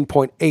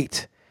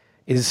 13.8.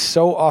 It is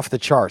so off the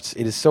charts.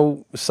 It is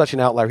such an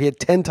outlier. He had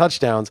 10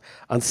 touchdowns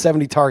on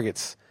 70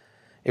 targets.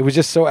 It was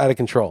just so out of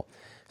control.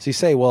 So you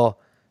say, well,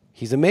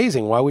 he's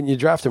amazing. Why wouldn't you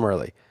draft him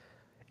early?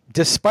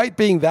 Despite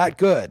being that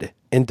good,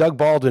 and Doug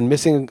Baldwin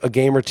missing a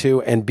game or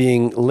two and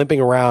limping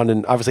around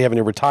and obviously having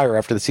to retire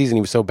after the season,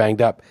 he was so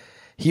banged up,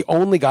 he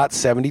only got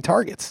 70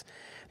 targets.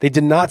 They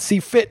did not see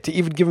fit to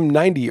even give him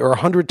 90 or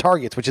 100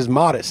 targets, which is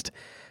modest,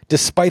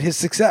 despite his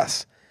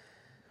success.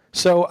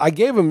 So I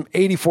gave him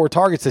 84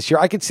 targets this year.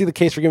 I could see the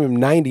case for giving him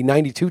 90,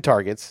 92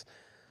 targets,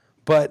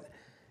 but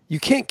you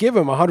can't give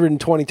him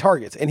 120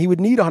 targets, and he would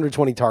need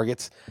 120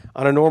 targets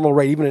on a normal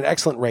rate, even an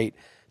excellent rate,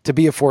 to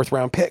be a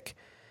fourth-round pick,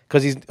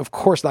 because he's, of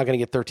course, not going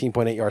to get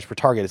 13.8 yards per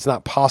target. It's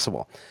not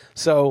possible.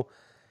 So,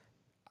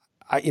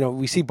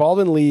 we see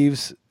Baldwin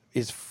leaves,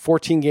 his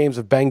 14 games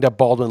of banged-up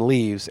Baldwin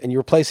leaves, and you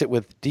replace it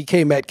with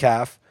DK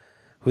Metcalf,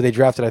 who they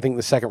drafted, I think, in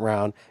the second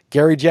round,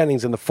 Gary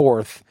Jennings in the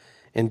fourth,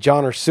 and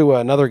John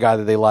Ursua, another guy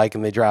that they like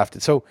and they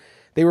drafted. So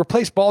they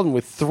replaced Baldwin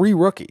with three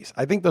rookies.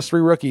 I think those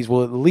three rookies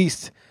will at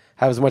least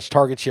have as much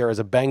target share as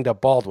a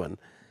banged-up Baldwin.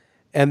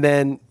 And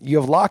then you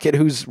have Lockett,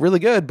 who's really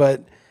good,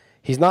 but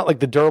he's not like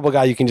the durable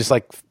guy you can just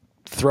like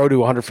throw to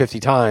 150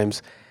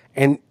 times.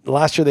 And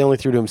last year they only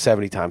threw to him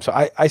 70 times.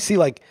 So I see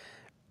like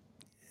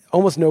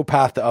almost no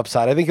path to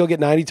upside. I think he'll get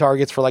 90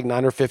 targets for like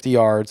 9 or 50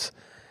 yards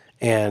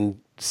and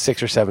 6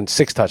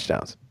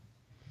 touchdowns.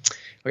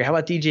 Okay, how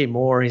about DJ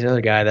Moore? He's another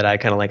guy that I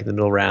kind of like in the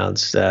middle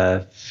rounds.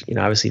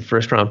 Obviously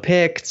first round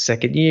pick,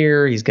 second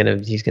year. He's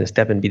gonna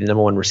step in and be the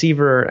number one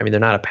receiver. I mean,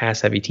 they're not a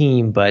pass heavy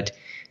team, but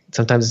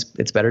sometimes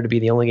it's better to be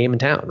the only game in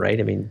town,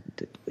 right? I mean,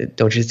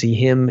 don't you see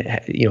him,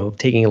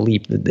 taking a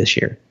leap this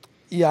year?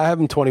 Yeah, I have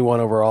him 21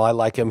 overall. I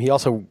like him. He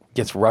also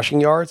gets rushing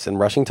yards and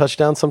rushing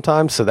touchdowns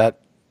sometimes, so that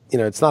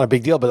it's not a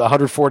big deal. But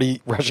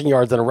 140 rushing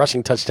yards and a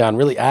rushing touchdown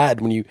really add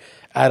when you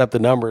add up the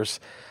numbers.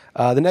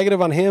 The negative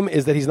on him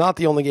is that he's not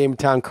the only game in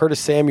town. Curtis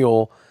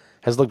Samuel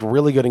has looked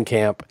really good in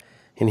camp,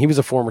 and he was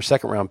a former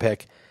second-round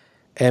pick.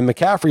 And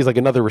McCaffrey's like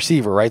another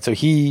receiver, right? So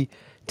he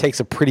takes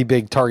a pretty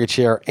big target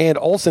share. And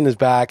Olsen is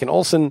back, and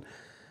Olsen,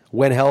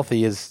 when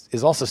healthy,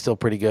 is also still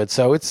pretty good.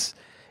 So it's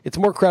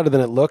more crowded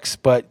than it looks.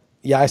 But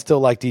yeah, I still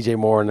like DJ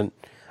Moore, and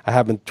I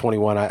have been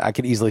 21. I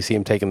could easily see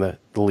him taking the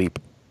leap.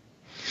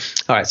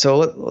 All right, so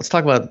let's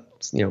talk about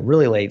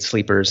really late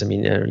sleepers. I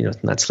mean,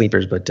 not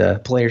sleepers,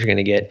 but players you're going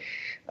to get.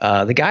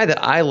 The guy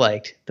that I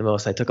liked the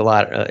most, I took a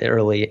lot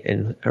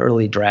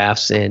early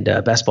drafts and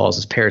best balls,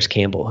 is Paris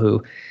Campbell,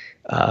 who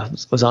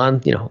was on,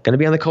 going to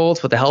be on the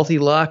Colts with a healthy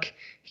Luck.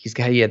 He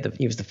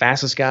was the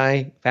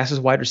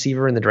fastest wide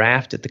receiver in the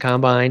draft at the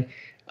combine.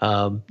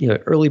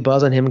 Early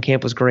buzz on him in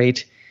camp was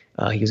great.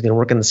 He was going to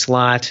work in the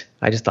slot.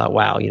 I just thought,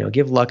 wow,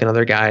 give Luck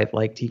another guy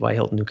like T.Y.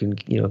 Hilton who can,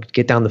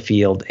 get down the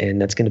field,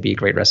 and that's going to be a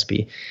great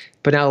recipe.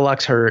 But now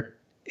Luck's hurt,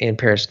 and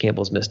Paris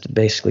Campbell's missed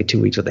basically 2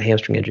 weeks with a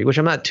hamstring injury, which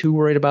I'm not too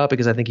worried about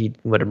because I think he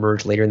would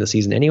emerge later in the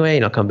season anyway,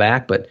 and I'll come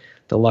back. But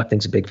the Luck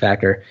thing's a big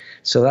factor.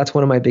 So that's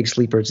one of my big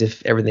sleepers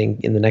if everything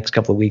in the next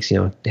couple of weeks,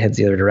 heads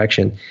the other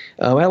direction.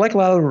 I like a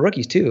lot of the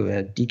rookies too,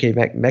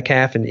 DK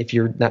Metcalf, and if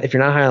you're not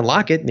high on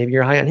Lockett, maybe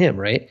you're high on him,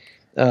 right?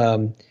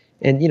 And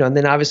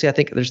then obviously I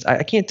think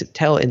I can't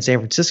tell in San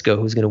Francisco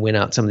who's going to win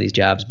out some of these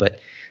jobs, but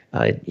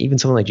even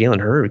someone like Jalen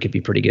Hurd could be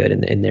pretty good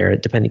in there,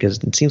 depending, because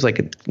it seems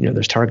like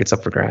there's targets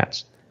up for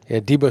grabs. Yeah,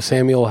 Deebo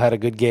Samuel had a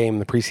good game in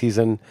the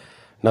preseason.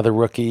 Another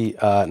rookie.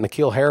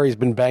 N'Keal Harry's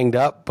been banged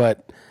up,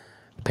 but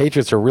the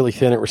Patriots are really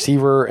thin at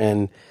receiver,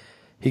 and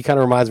he kind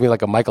of reminds me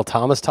like a Michael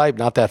Thomas type.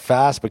 Not that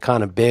fast, but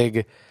kind of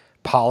big,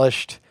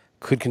 polished,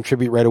 could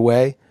contribute right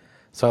away.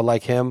 So I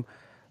like him.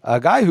 A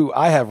guy who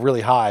I have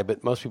really high,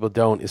 but most people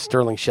don't, is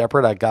Sterling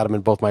Shepard. I got him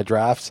in both my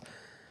drafts.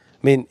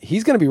 I mean,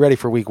 he's going to be ready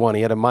for week 1.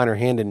 He had a minor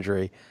hand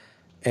injury,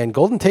 and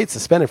Golden Tate's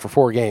suspended for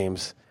 4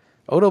 games.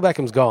 Odell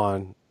Beckham's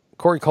gone.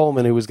 Corey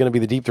Coleman, who was going to be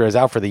the deep threat, is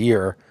out for the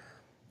year.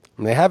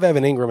 And they have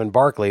Evan Ingram and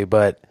Barkley,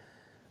 but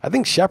I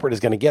think Shepard is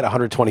going to get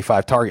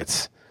 125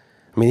 targets.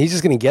 I mean, he's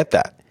just going to get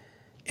that.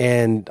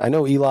 And I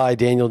know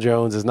Daniel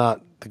Jones is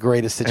not the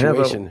greatest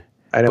situation.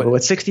 I know,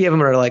 but 60 of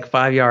them are like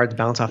 5 yards,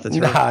 bounce off the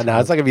turf. No, it's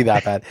not going to be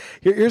that bad.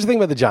 Here's the thing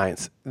about the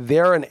Giants.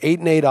 They're an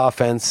 8-8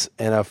 offense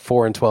and a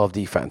 4-12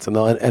 defense, and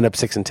they'll end up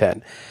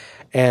 6-10.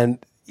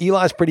 And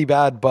Eli's pretty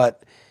bad,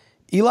 but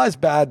Eli's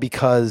bad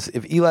because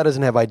if Eli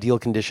doesn't have ideal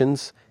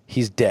conditions,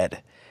 he's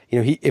dead.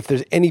 If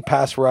there's any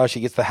pass rush, he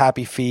gets the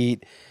happy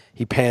feet,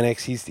 he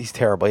panics, he's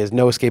terrible. He has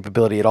no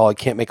escapability at all. He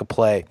can't make a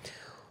play.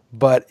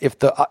 But if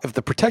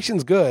the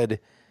protection's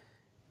good,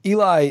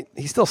 Eli,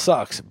 he still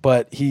sucks,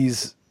 but he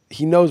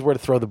knows where to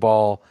throw the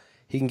ball.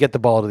 He can get the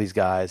ball to these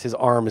guys. His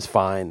arm is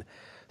fine.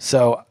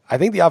 So I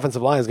think the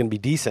offensive line is going to be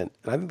decent.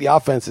 And I think the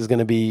offense is going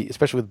to be,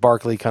 especially with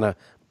Barkley kind of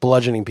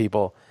bludgeoning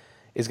people,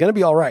 is going to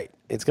be all right.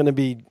 It's going to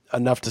be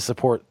enough to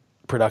support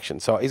production.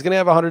 So he's going to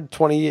have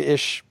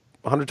 120-ish,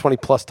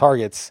 120-plus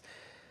targets.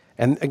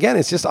 And again,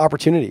 it's just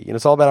opportunity.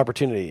 It's all about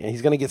opportunity. And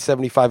he's going to get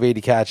 75,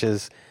 80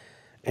 catches.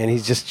 And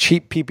he's just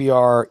cheap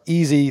PPR,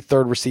 easy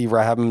third receiver.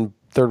 I have him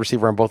third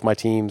receiver on both my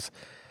teams.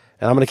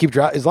 And I'm going to keep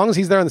as long as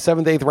he's there in the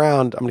 7th, 8th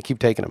round, I'm going to keep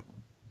taking him.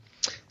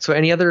 So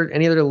any other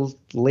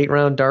late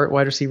round dart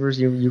wide receivers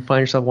you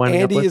find yourself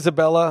winding Andy up with?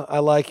 Isabella, I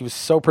like. He was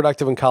so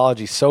productive in college.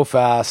 He's so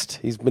fast.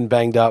 He's been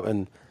banged up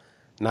and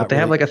not. But they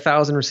really. have like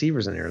 1,000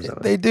 receivers in Arizona.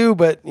 They do,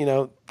 but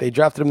they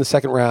drafted him in the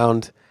 2nd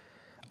round.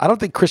 I don't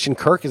think Christian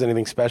Kirk is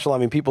anything special. I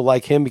mean, people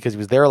like him because he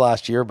was there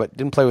last year, but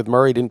didn't play with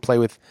Murray, didn't play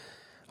with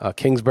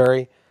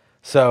Kingsbury.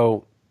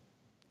 So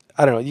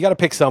I don't know. You got to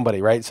pick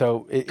somebody, right?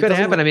 So it could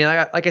happen. I mean,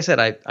 like I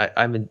said,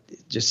 I'm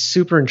just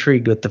super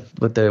intrigued with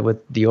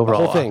the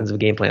overall offensive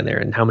game plan there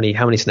and how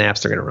many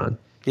snaps they're going to run.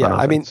 Yeah,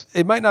 I mean,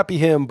 it might not be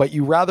him, but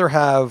you rather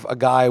have a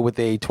guy with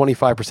a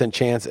 25%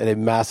 chance at a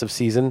massive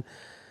season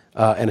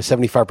and a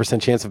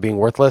 75% chance of being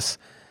worthless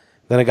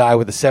than a guy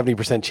with a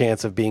 70%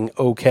 chance of being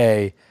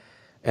okay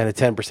and a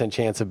 10%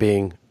 chance of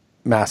being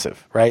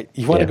massive, right?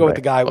 You want to go with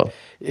the guy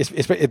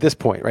at this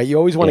point, right? You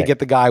always want to get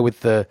the guy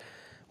with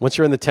once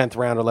you're in the 10th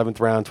round, 11th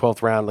round,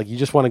 12th round, like you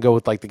just want to go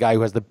with like the guy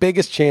who has the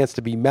biggest chance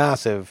to be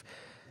massive,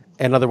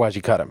 and otherwise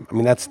you cut him. I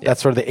mean, that's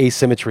sort of the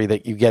asymmetry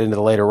that you get into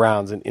the later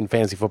rounds in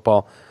fantasy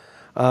football.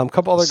 A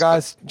couple other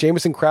guys,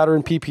 Jamison Crowder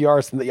in PPR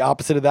is the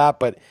opposite of that,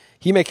 but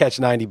he may catch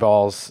 90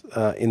 balls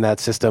in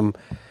that system,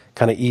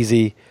 kind of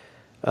easy.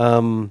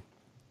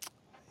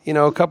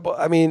 A couple.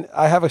 I mean,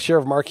 I have a share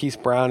of Marquise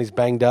Brown. He's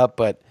banged up,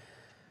 but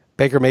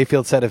Baker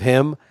Mayfield said of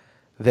him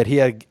that he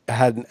had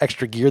an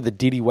extra gear that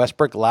D.D.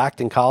 Westbrook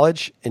lacked in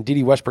college, and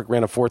D.D. Westbrook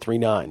ran a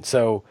 4.39.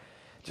 So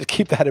just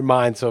keep that in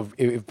mind. So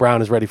if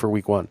Brown is ready for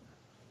week 1.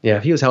 Yeah,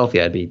 if he was healthy,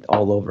 I'd be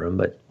all over him.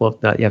 But you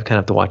kind of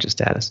have to watch his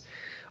status.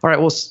 All right,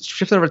 we'll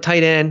shift over to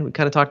tight end. We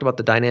kind of talked about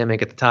the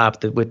dynamic at the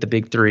top with the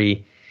big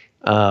 3.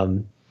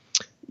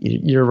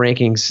 Your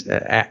rankings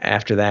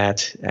after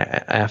that,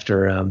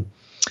 after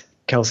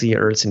Kelsey,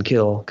 Ertz, and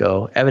Kittle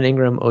go Evan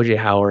Ingram, O.J.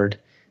 Howard,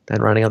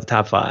 then rounding out the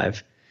top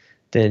 5.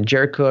 Then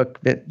Jared Cook,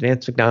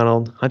 Vance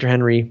McDonald, Hunter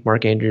Henry,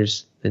 Mark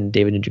Andrews, and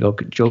David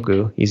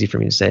Njoku, easy for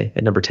me to say,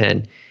 at number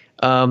 10.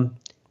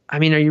 I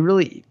mean, are you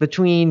really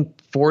between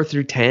 4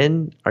 through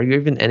 10? Are you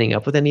even ending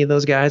up with any of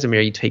those guys? I mean,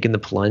 are you taking the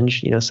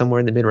plunge, somewhere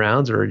in the mid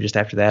rounds, or just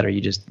after that, are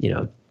you just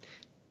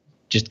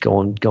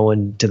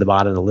going to the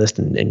bottom of the list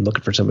and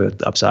looking for somebody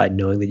with upside,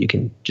 knowing that you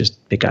can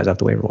just pick guys off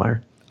the waiver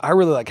wire? I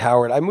really like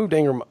Howard. I moved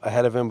Ingram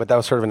ahead of him, but that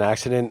was sort of an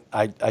accident.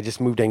 I just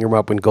moved Ingram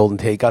up when Golden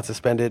Tate got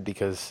suspended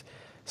because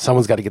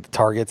someone's got to get the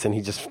targets, and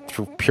he just,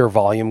 through pure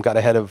volume, got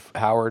ahead of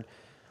Howard.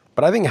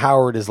 But I think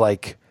Howard is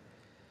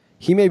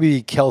he may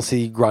be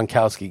Kelsey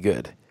Gronkowski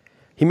good.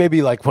 He may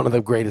be one of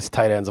the greatest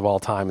tight ends of all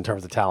time in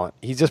terms of talent.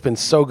 He's just been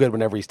so good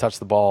whenever he's touched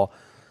the ball.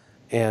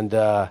 And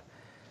but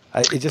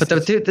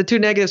the two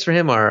negatives for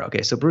him are,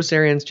 okay, so Bruce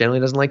Arians generally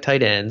doesn't like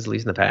tight ends, at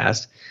least in the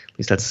past. At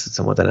least that's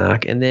somewhat the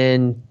knock. And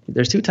then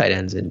there's 2 tight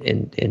ends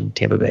in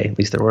Tampa Bay, at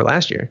least there were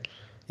last year.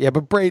 Yeah,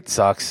 but Brate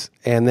sucks.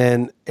 And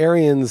then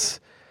Arians,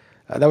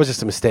 that was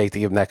just a mistake to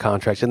give him that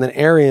contract. And then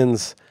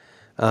Arians,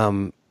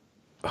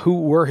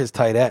 who were his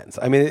tight ends?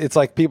 I mean, it's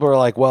people are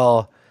like,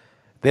 well,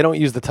 they don't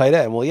use the tight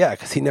end. Well, yeah,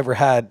 because he never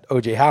had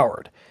O.J.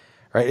 Howard,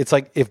 right? It's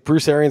if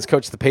Bruce Arians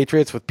coached the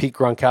Patriots with Pete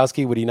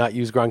Gronkowski, would he not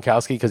use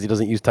Gronkowski because he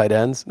doesn't use tight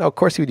ends? No, of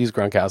course he would use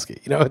Gronkowski.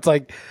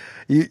 It's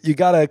you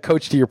got to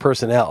coach to your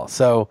personnel.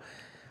 So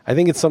I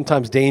think it's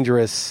sometimes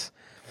dangerous.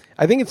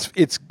 I think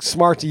it's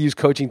smart to use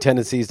coaching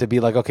tendencies to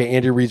be okay,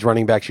 Andy Reid's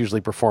running backs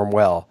usually perform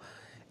well.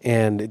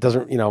 And it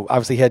doesn't,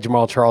 obviously he had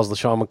Jamal Charles,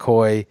 LaShawn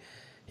McCoy,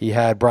 he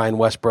had Brian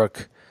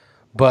Westbrook.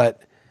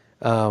 But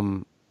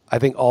I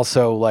think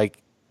also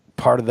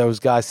part of those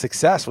guys'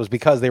 success was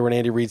because they were in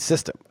Andy Reid's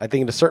system. I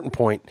think at a certain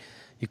point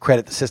you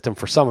credit the system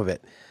for some of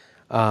it.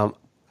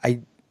 I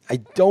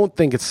don't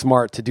think it's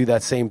smart to do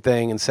that same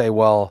thing and say,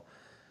 well,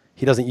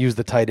 he doesn't use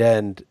the tight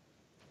end,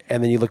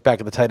 and then you look back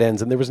at the tight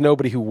ends and there was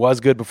nobody who was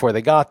good before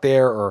they got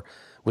there or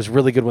was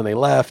really good when they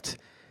left.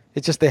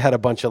 It's just they had a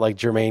bunch of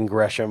Jermaine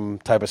Gresham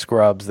type of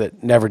scrubs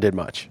that never did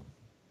much.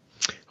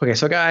 Okay,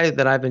 so a guy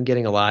that I've been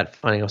getting a lot,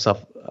 finding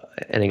myself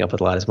ending up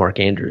with a lot, is Mark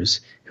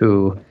Andrews,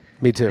 who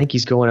me too. I think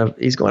he's going about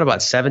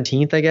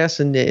 17th, I guess,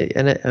 and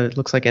it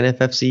looks like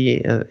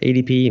NFFC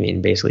ADP. I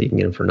mean, basically you can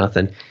get him for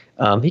nothing.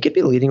 He could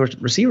be the leading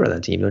receiver on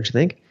that team, don't you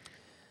think?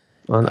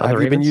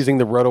 Have you been using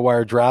the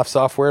RotoWire draft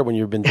software when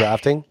you've been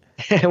drafting?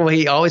 Well,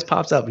 he always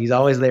pops up. He's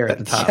always there at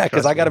the top. Yeah,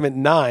 because I got him at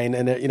 9,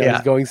 and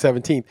he's going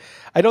 17th.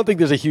 I don't think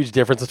there's a huge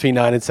difference between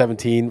 9 and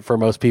 17 for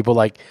most people.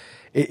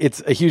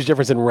 It's a huge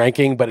difference in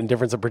ranking, but in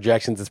difference of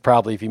projections, it's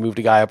probably if you moved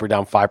a guy up or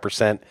down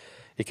 5%,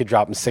 it could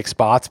drop him 6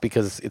 spots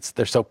because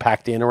they're so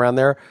packed in around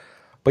there.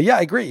 But yeah,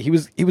 I agree. He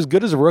was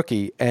good as a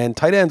rookie, and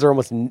tight ends are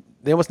almost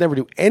never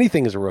do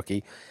anything as a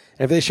rookie.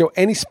 And if they show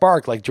any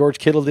spark like George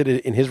Kittle did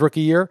in his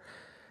rookie year,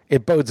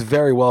 it bodes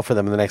very well for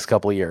them in the next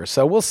couple of years.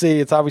 So we'll see.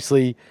 It's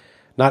obviously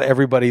not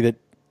everybody that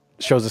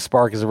shows a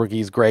spark as a rookie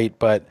is great,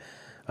 but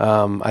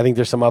I think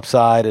there's some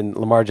upside, and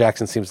Lamar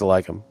Jackson seems to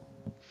like him.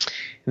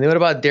 And then what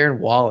about Darren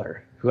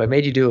Waller, who I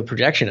made you do a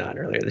projection on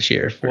earlier this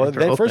year?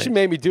 First you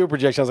made me do a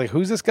projection. I was like,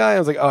 who's this guy? I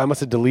was like, oh, I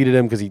must have deleted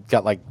him because he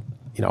got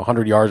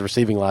 100 yards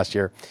receiving last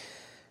year.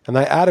 And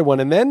I added one,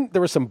 and then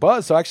there was some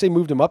buzz, so I actually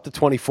moved him up to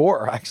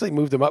 24. I actually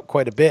moved him up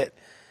quite a bit.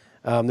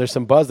 There's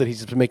some buzz that he's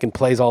just been making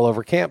plays all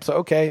over camp. So,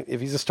 okay,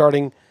 if he's a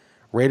starting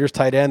Raiders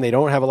tight end, they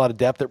don't have a lot of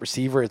depth at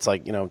receiver. It's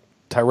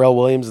Tyrell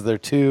Williams is there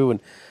too, and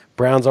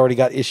Brown's already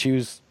got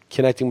issues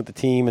connecting with the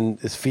team and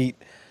his feet.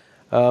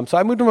 So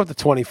I moved him up to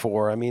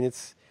 24. I mean,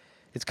 it's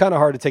kind of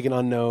hard to take an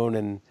unknown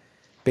and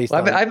based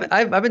on.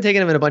 I've been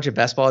taking him in a bunch of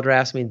best ball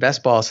drafts. I mean,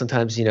 best ball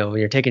sometimes when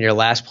you're taking your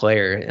last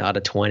player out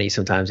of 20,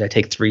 sometimes I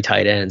take 3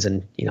 tight ends,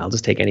 and I'll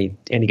just take any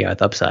guy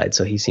with upside.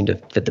 So he seemed to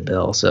fit the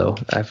bill. So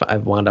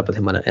I've wound up with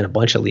him in a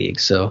bunch of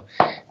leagues. So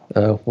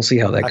we'll see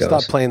how that goes. I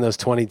stopped playing those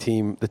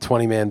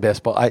 20-man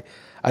best ball.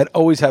 I'd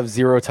always have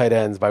 0 tight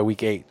ends by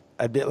week 8.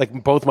 I'd be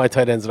both my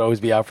tight ends would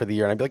always be out for the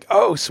year, and I'd be like,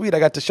 oh sweet, I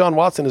got Deshaun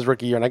Watson his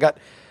rookie year, and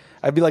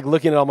I'd be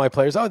looking at all my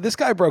players. Oh, this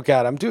guy broke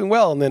out. I'm doing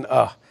well. And then,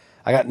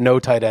 I got no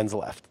tight ends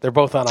left. They're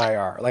both on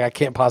IR. I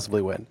can't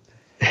possibly win.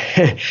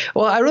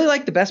 Well, I really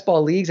like the best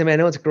ball leagues. I mean, I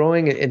know it's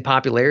growing in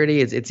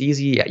popularity. It's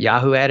easy.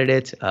 Yahoo added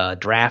it.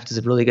 Draft is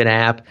a really good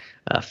app.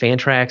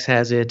 Fantrax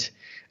has it.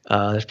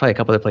 There's probably a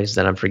couple other places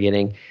that I'm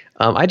forgetting.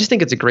 I just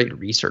think it's a great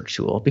research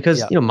tool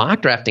because,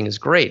 mock drafting is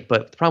great.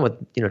 But the problem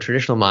with,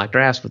 traditional mock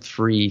drafts with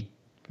free,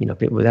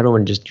 with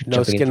everyone just no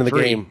jumping skin in the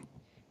free, game.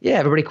 Yeah,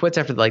 everybody quits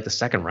after the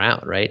second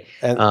round, right?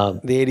 And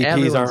the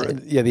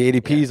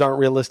ADPs aren't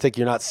realistic.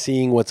 You're not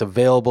seeing what's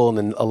available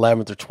in the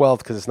 11th or 12th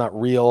because it's not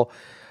real.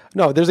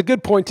 No, there's a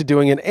good point to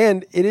doing it,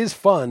 and it is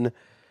fun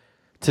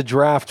to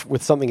draft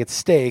with something at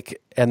stake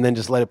and then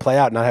just let it play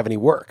out and not have any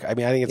work. I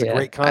mean, I think it's a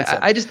great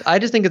concept. I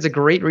just think it's a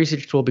great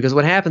research tool because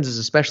what happens is,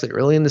 especially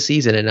early in the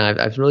season, and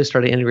I've really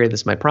started to integrate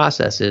this in my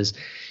process, is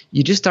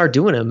you just start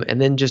doing them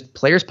and then just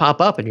players pop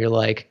up and you're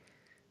like,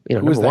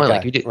 number one,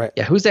 like you do. Right.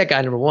 Yeah, who's that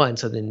guy number one?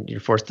 So then you're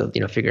forced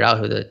to figure out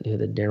who the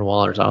Darren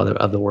Wallers are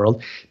of the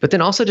world. But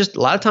then also just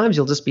a lot of times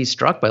you'll just be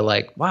struck by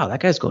like, wow,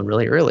 that guy's going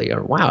really early,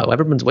 or wow,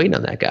 everyone's waiting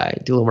on that guy.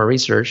 Do a little more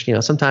research.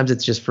 Sometimes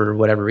it's just for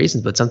whatever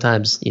reasons, but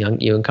sometimes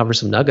you uncover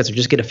some nuggets or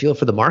just get a feel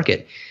for the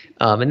market.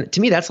 And to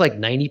me, that's like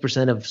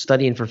 90% of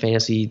studying for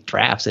fantasy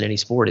drafts in any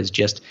sport is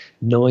just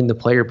knowing the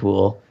player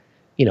pool,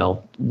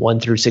 1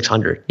 through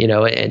 600,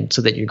 and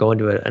so that you're going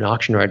to an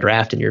auction or a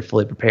draft and you're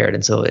fully prepared.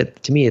 And so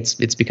to me,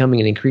 it's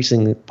becoming an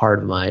increasing part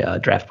of my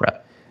draft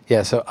prep.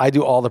 Yeah. So I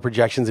do all the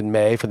projections in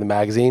May for the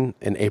magazine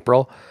in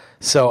April.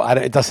 So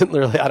I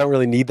don't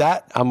really need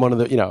that. I'm one of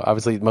the,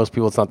 obviously most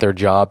people, it's not their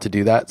job to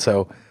do that.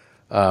 So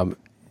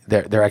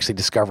they're actually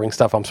discovering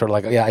stuff. I'm sort of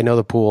like, yeah, I know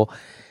the pool.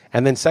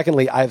 And then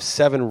secondly, I have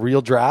 7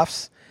 real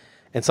drafts.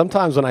 And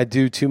sometimes when I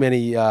do too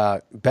many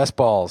best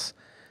balls,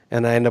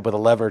 and I end up with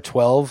 11 or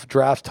 12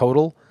 drafts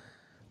total,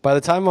 by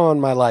the time I'm on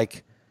my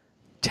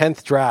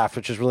 10th draft,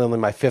 which is really only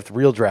my 5th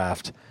real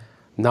draft,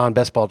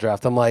 non-best ball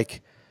draft, I'm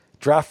like,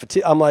 draft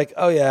fatigue. I'm like,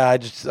 oh yeah,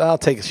 I'll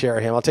take a share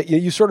of him.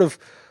 You sort of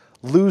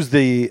lose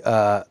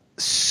the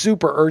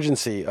super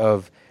urgency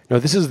of,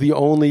 this is the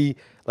only,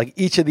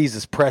 each of these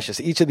is precious.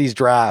 Each of these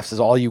drafts is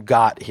all you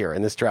got here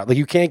in this draft.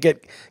 You can't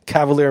get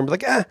cavalier and be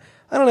like, I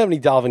don't have any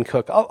Dalvin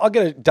Cook. I'll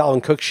get a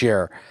Dalvin Cook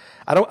share.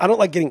 I don't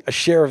like getting a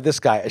share of this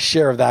guy, a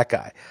share of that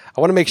guy. I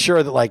want to make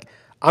sure that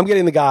I'm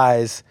getting the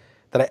guys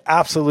that I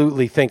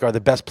absolutely think are the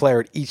best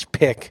player at each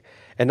pick,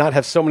 and not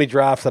have so many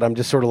drafts that I'm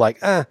just sort of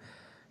like, I'll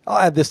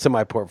add this to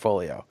my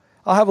portfolio.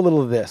 I'll have a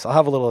little of this. I'll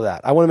have a little of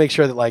that. I want to make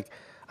sure that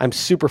I'm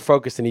super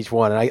focused in each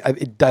one, and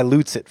it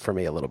dilutes it for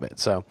me a little bit.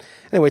 So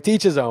anyway, to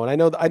each his own. I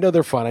know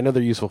they're fun. I know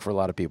they're useful for a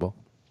lot of people.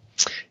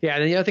 Yeah,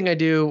 and the other thing I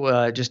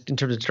do, just in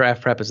terms of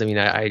draft prep, is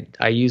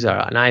I use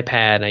an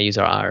iPad and I use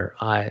our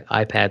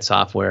iPad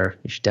software.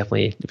 You should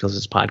definitely, if you listen to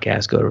this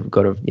podcast,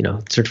 go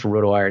to search for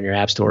RotoWire in your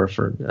app store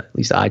for at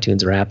least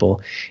iTunes or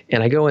Apple,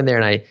 and I go in there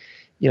and I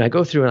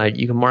go through and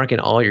you can mark in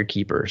all your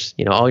keepers,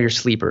 all your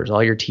sleepers,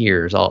 all your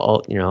tiers,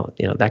 all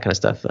that kind of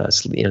stuff.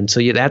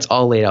 So that's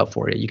all laid out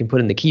for you. You can put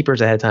in the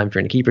keepers ahead of time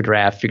during the keeper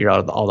draft, figure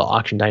out all the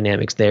auction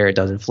dynamics there. It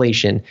does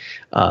inflation.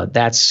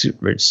 That's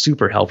super,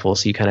 super helpful.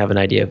 So you kind of have an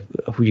idea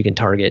of who you can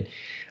target.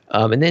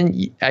 And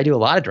then I do a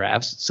lot of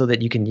drafts so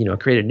that you can,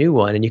 create a new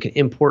one and you can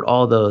import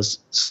all those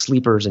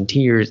sleepers and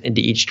tiers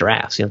into each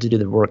draft. So you don't have to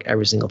do the work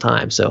every single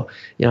time. So,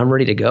 I'm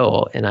ready to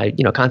go. And I,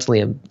 constantly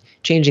am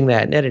changing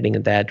that and editing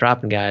that,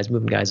 dropping guys,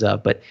 moving guys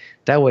up. But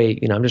that way,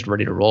 I'm just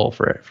ready to roll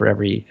for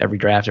every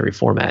draft, every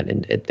format.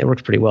 And it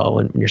works pretty well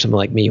when you're someone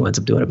like me who ends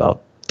up doing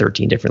about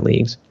 13 different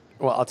leagues.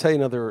 Well, I'll tell you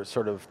another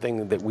sort of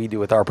thing that we do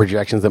with our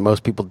projections that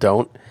most people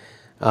don't.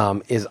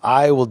 Is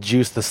I will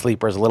juice the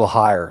sleepers a little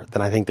higher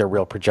than I think their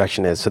real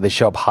projection is, so they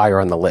show up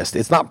higher on the list.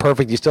 It's not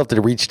perfect. You still have to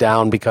reach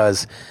down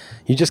because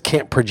you just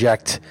can't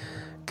project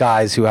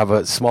guys who have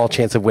a small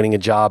chance of winning a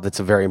job that's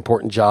a very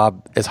important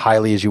job as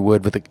highly as you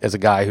would as a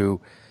guy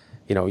who,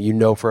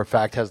 for a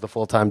fact has the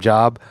full-time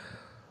job.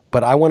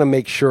 But I want to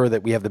make sure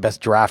that we have the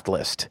best draft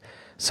list.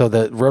 So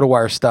the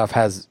RotoWire stuff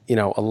has,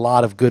 a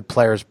lot of good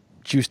players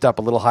juiced up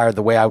a little higher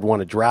the way I would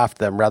want to draft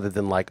them, rather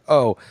than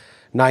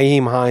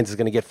Nyheim Hines is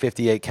going to get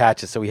 58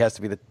 catches, so he has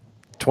to be the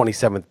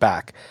 27th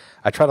back.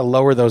 I try to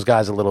lower those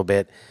guys a little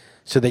bit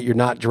so that you're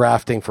not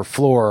drafting for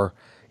floor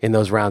in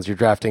those rounds. You're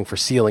drafting for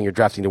ceiling. You're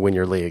drafting to win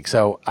your league.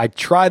 So I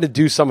try to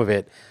do some of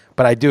it,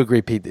 but I do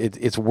agree, Pete,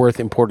 it's worth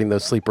importing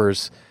those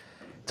sleepers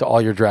to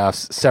all your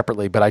drafts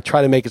separately. But I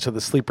try to make it so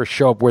the sleepers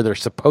show up where they're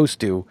supposed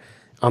to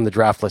on the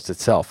draft list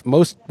itself.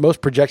 Most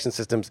projection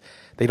systems,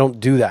 they don't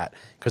do that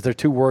because they're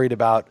too worried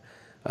about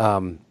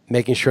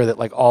making sure that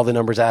all the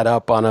numbers add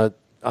up on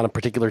a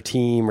particular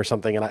team or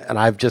something, and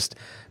I've just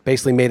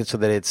basically made it so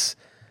that it's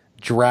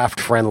draft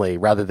friendly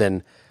rather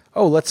than,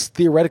 let's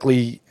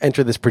theoretically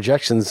enter this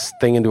projections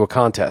thing into a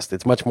contest.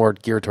 It's much more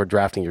geared toward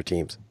drafting your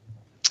teams.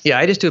 Yeah,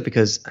 I just do it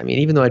because,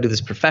 even though I do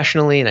this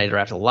professionally and I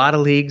draft a lot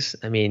of leagues,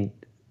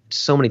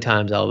 so many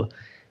times I'll,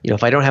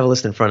 if I don't have a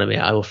list in front of me,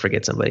 I will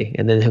forget somebody,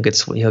 and then he'll get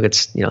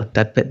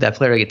that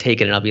player will get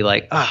taken, and I'll be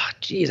like,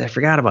 geez, I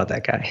forgot about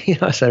that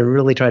guy. So I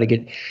really try to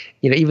get,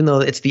 even though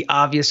it's the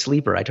obvious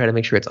sleeper, I try to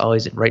make sure it's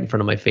always right in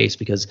front of my face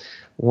because,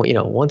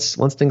 once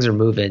things are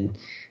moving,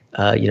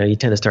 you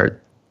tend to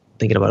start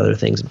thinking about other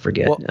things and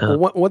forget.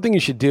 Well, one thing you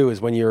should do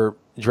is when you're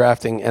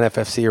drafting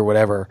NFFC or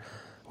whatever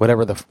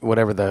the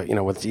whether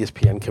it's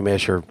ESPN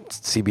commish or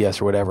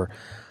CBS or whatever.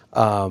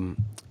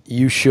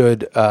 You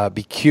should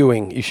be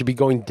queuing. You should be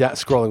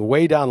scrolling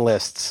way down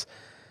lists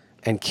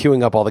and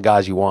queuing up all the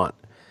guys you want,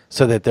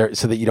 so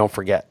that you don't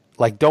forget.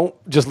 Don't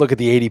just look at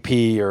the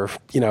ADP or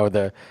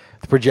the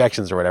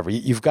projections or whatever.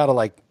 You've got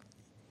to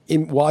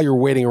while you're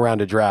waiting around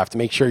to draft,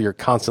 make sure you're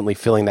constantly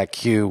filling that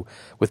queue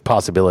with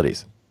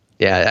possibilities.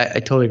 Yeah, I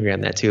totally agree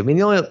on that too.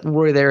 The only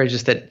worry there is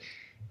just that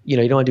you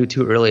don't want to do it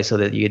too early so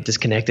that you get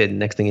disconnected. And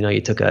next thing you know,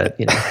 you took a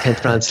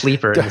 10th round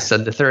sleeper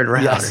in the third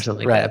round or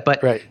something like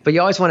that. But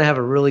you always want to have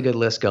a really good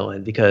list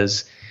going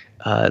because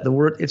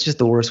it's just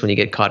the worst when you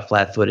get caught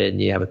flat-footed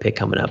and you have a pick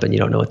coming up and you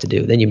don't know what to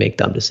do. Then you make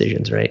dumb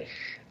decisions, right?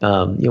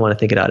 You want to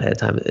think it out ahead of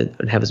time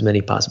and have as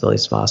many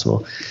possibilities as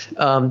possible.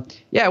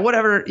 What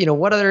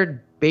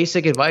other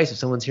basic advice if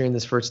someone's hearing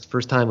this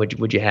first time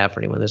would you have for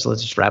anyone? Let's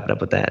just wrap it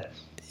up with that.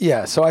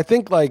 Yeah, so I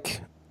think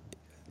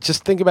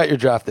just think about your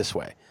draft this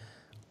way.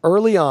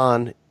 Early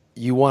on,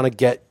 you want to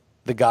get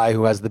the guy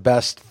who has the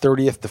best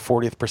 30th to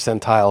 40th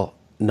percentile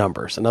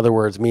numbers. In other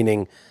words,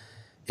 meaning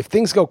if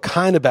things go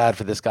kind of bad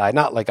for this guy,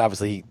 not like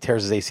obviously he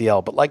tears his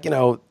ACL, but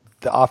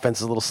the offense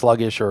is a little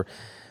sluggish or,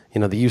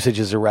 the usage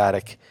is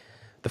erratic.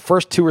 The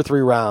first 2 or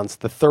 3 rounds,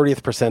 the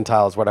 30th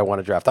percentile is what I want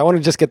to draft. I want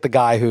to just get the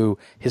guy who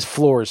his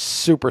floor is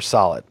super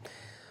solid.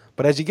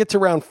 But as you get to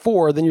round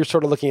 4, then you're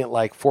sort of looking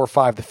at 4,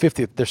 5 to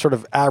 50th. They're sort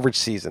of average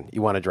season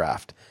you want to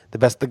draft.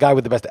 The guy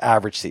with the best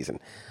average season.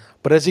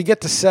 But as you get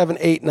to 7,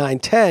 8, 9,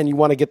 10, you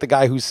want to get the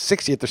guy whose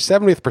 60th or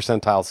 70th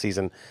percentile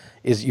season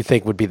is you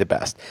think would be the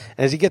best.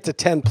 And as you get to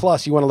 10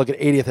 plus, you want to look at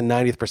 80th and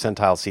 90th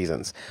percentile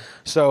seasons.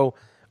 So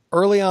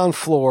early on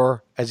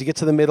floor, as you get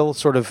to the middle,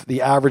 sort of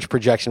the average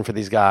projection for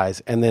these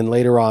guys, and then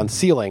later on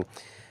ceiling.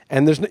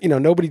 And there's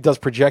nobody does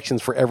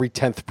projections for every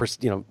 10th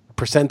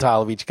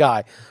percentile of each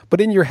guy,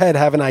 but in your head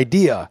have an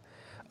idea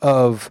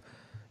of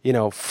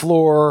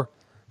floor,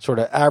 sort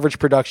of average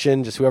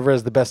production, just whoever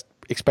has the best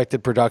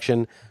expected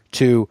production,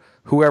 to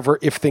whoever,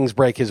 if things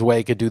break his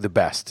way, could do the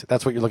best.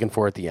 That's what you're looking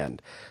for at the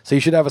end. So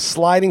you should have a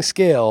sliding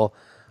scale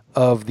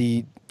of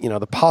the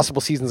possible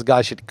seasons a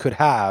guy could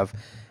have.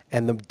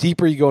 And the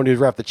deeper you go into the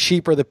draft, the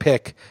cheaper the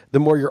pick, the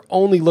more you're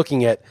only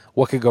looking at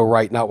what could go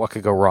right, not what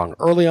could go wrong.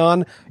 Early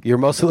on, you're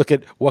mostly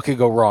looking at what could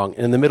go wrong.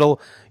 And in the middle,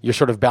 you're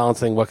sort of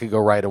balancing what could go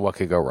right and what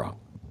could go wrong.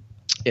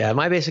 Yeah,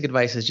 my basic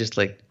advice is just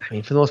for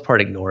the most part,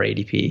 ignore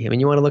ADP.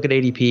 You want to look at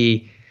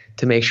ADP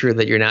to make sure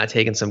that you're not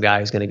taking some guy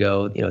who's going to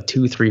go,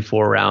 2, 3,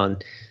 4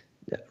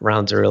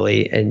 rounds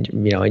early, and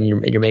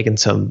you're making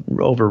some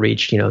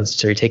overreach.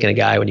 So you're taking a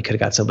guy when you could have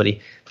got somebody.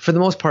 For the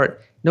most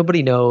part,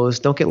 nobody knows.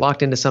 Don't get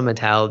locked into some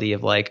mentality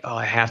of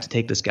I have to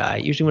take this guy.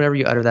 Usually, whenever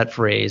you utter that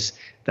phrase,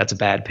 that's a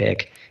bad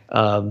pick.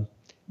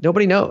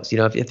 Nobody knows.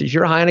 If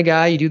you're high on a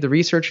guy, you do the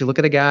research, you look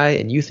at a guy,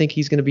 and you think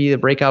he's going to be a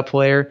breakout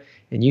player,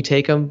 and you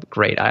take him.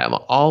 Great. I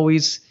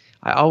always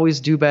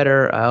do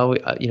better.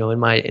 In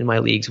my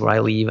leagues where I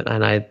leave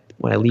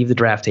when I leave the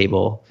draft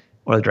table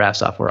or the draft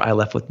software, I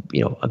left with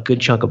a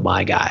good chunk of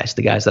my guys,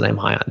 the guys that I'm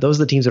high on. Those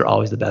are the teams that are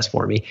always the best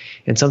for me.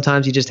 And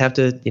sometimes you just have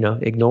to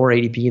ignore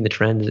ADP and the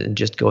trend and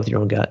just go with your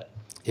own gut.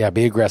 Yeah,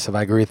 be aggressive.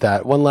 I agree with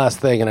that. One last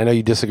thing, and I know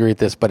you disagree with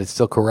this, but it's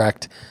still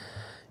correct.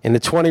 In the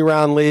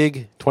 20-round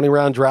league,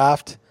 20-round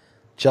draft,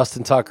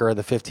 Justin Tucker,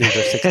 the 15th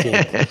or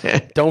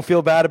 16th. Don't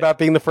feel bad about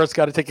being the first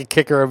guy to take a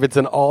kicker if it's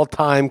an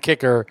all-time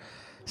kicker.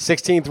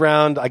 16th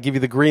round, I give you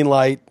the green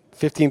light.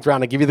 15th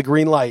round, I give you the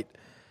green light.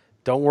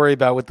 Don't worry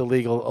about what the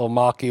league will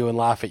mock you and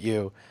laugh at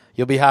you.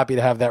 You'll be happy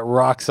to have that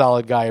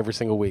rock-solid guy every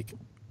single week.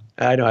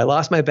 I know. I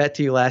lost my bet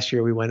to you last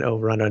year. We went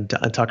over on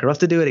Tucker. We'll have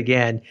to do it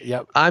again.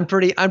 Yep. I'm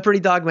pretty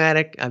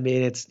dogmatic.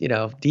 It's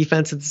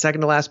defense at the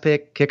second to last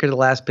pick, kicker to the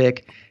last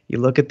pick. You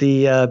look at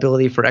the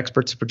ability for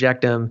experts to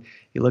project them.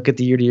 You look at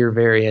the year-to-year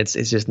variance.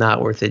 It's just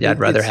not worth it. I'd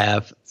rather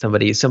have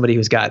somebody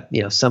who's got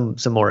some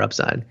more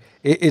upside.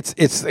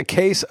 It's a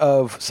case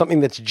of something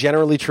that's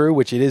generally true,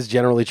 which it is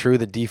generally true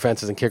that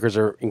defenses and kickers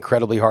are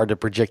incredibly hard to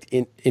predict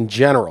in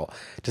general.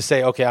 To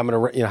say, okay, I'm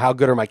going to how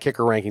good are my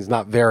kicker rankings?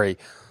 Not very,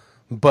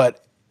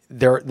 but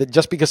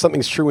just because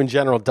something's true in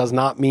general does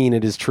not mean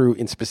it is true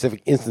in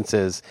specific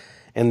instances.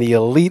 And the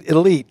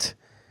elite,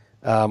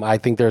 I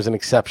think there's an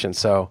exception.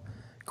 So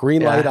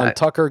green light on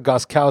Tucker,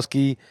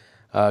 Gostkowski,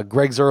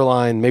 Greg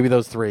Zuerlein, maybe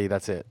those 3.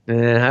 That's it.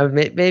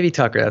 Maybe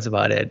Tucker. That's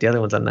about it. The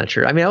other ones, I'm not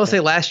sure. I will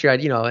say last year,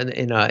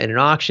 in an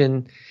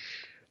auction,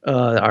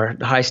 our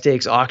high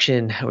stakes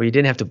auction where you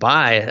didn't have to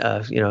buy,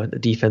 a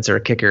defense or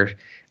a kicker,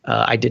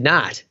 I did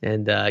not.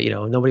 And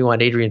nobody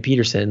wanted Adrian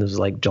Peterson. It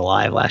was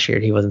July of last year,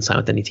 and he wasn't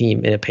signed with any team,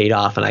 and it paid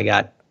off. And I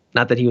got,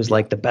 not that he was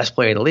the best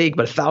player in the league,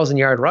 but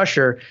 1,000-yard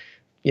rusher.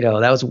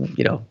 That was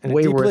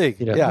way worth. League.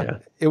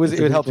 It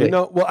would help you.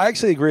 Well, I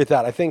actually agree with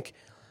that. I think.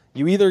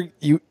 You either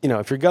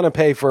if you're gonna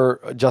pay for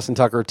Justin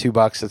Tucker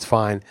 $2, it's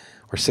fine,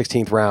 or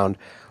 16th round.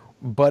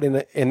 But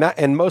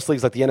in most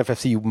leagues like the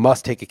NFFC, you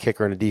must take a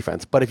kicker and a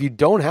defense. But if you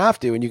don't have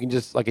to, and you can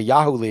just like a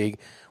Yahoo league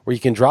where you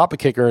can drop a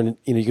kicker and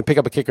you can pick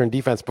up a kicker and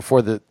defense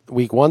before the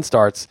week 1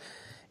 starts,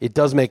 it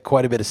does make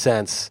quite a bit of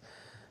sense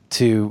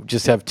to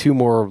just have 2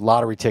 more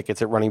lottery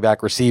tickets at running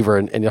back, receiver,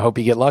 and you hope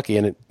you get lucky.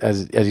 And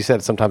as you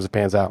said, sometimes it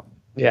pans out.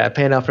 Yeah, it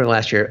panned out for him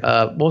last year.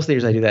 Most of the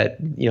years I do that,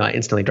 I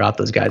instantly drop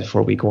those guys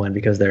before week 1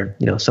 because they're,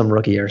 some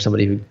rookie or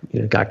somebody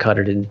who got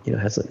cutted and,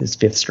 has his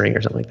 5th string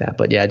or something like that.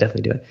 But yeah, I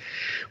definitely do it.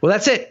 Well,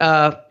 that's it.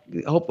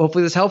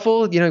 Hopefully this is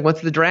helpful. You went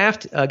through the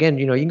draft. Again,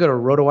 you can go to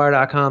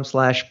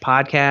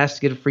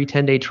rotowire.com/podcast, get a free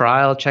 10-day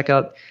trial, check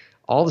out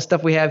all the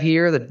stuff we have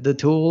here, the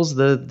tools,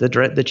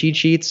 the cheat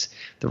sheets,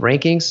 the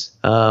rankings,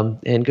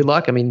 and good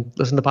luck.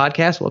 Listen to the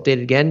podcast. We'll update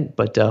it again,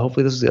 but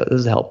hopefully this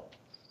is a help.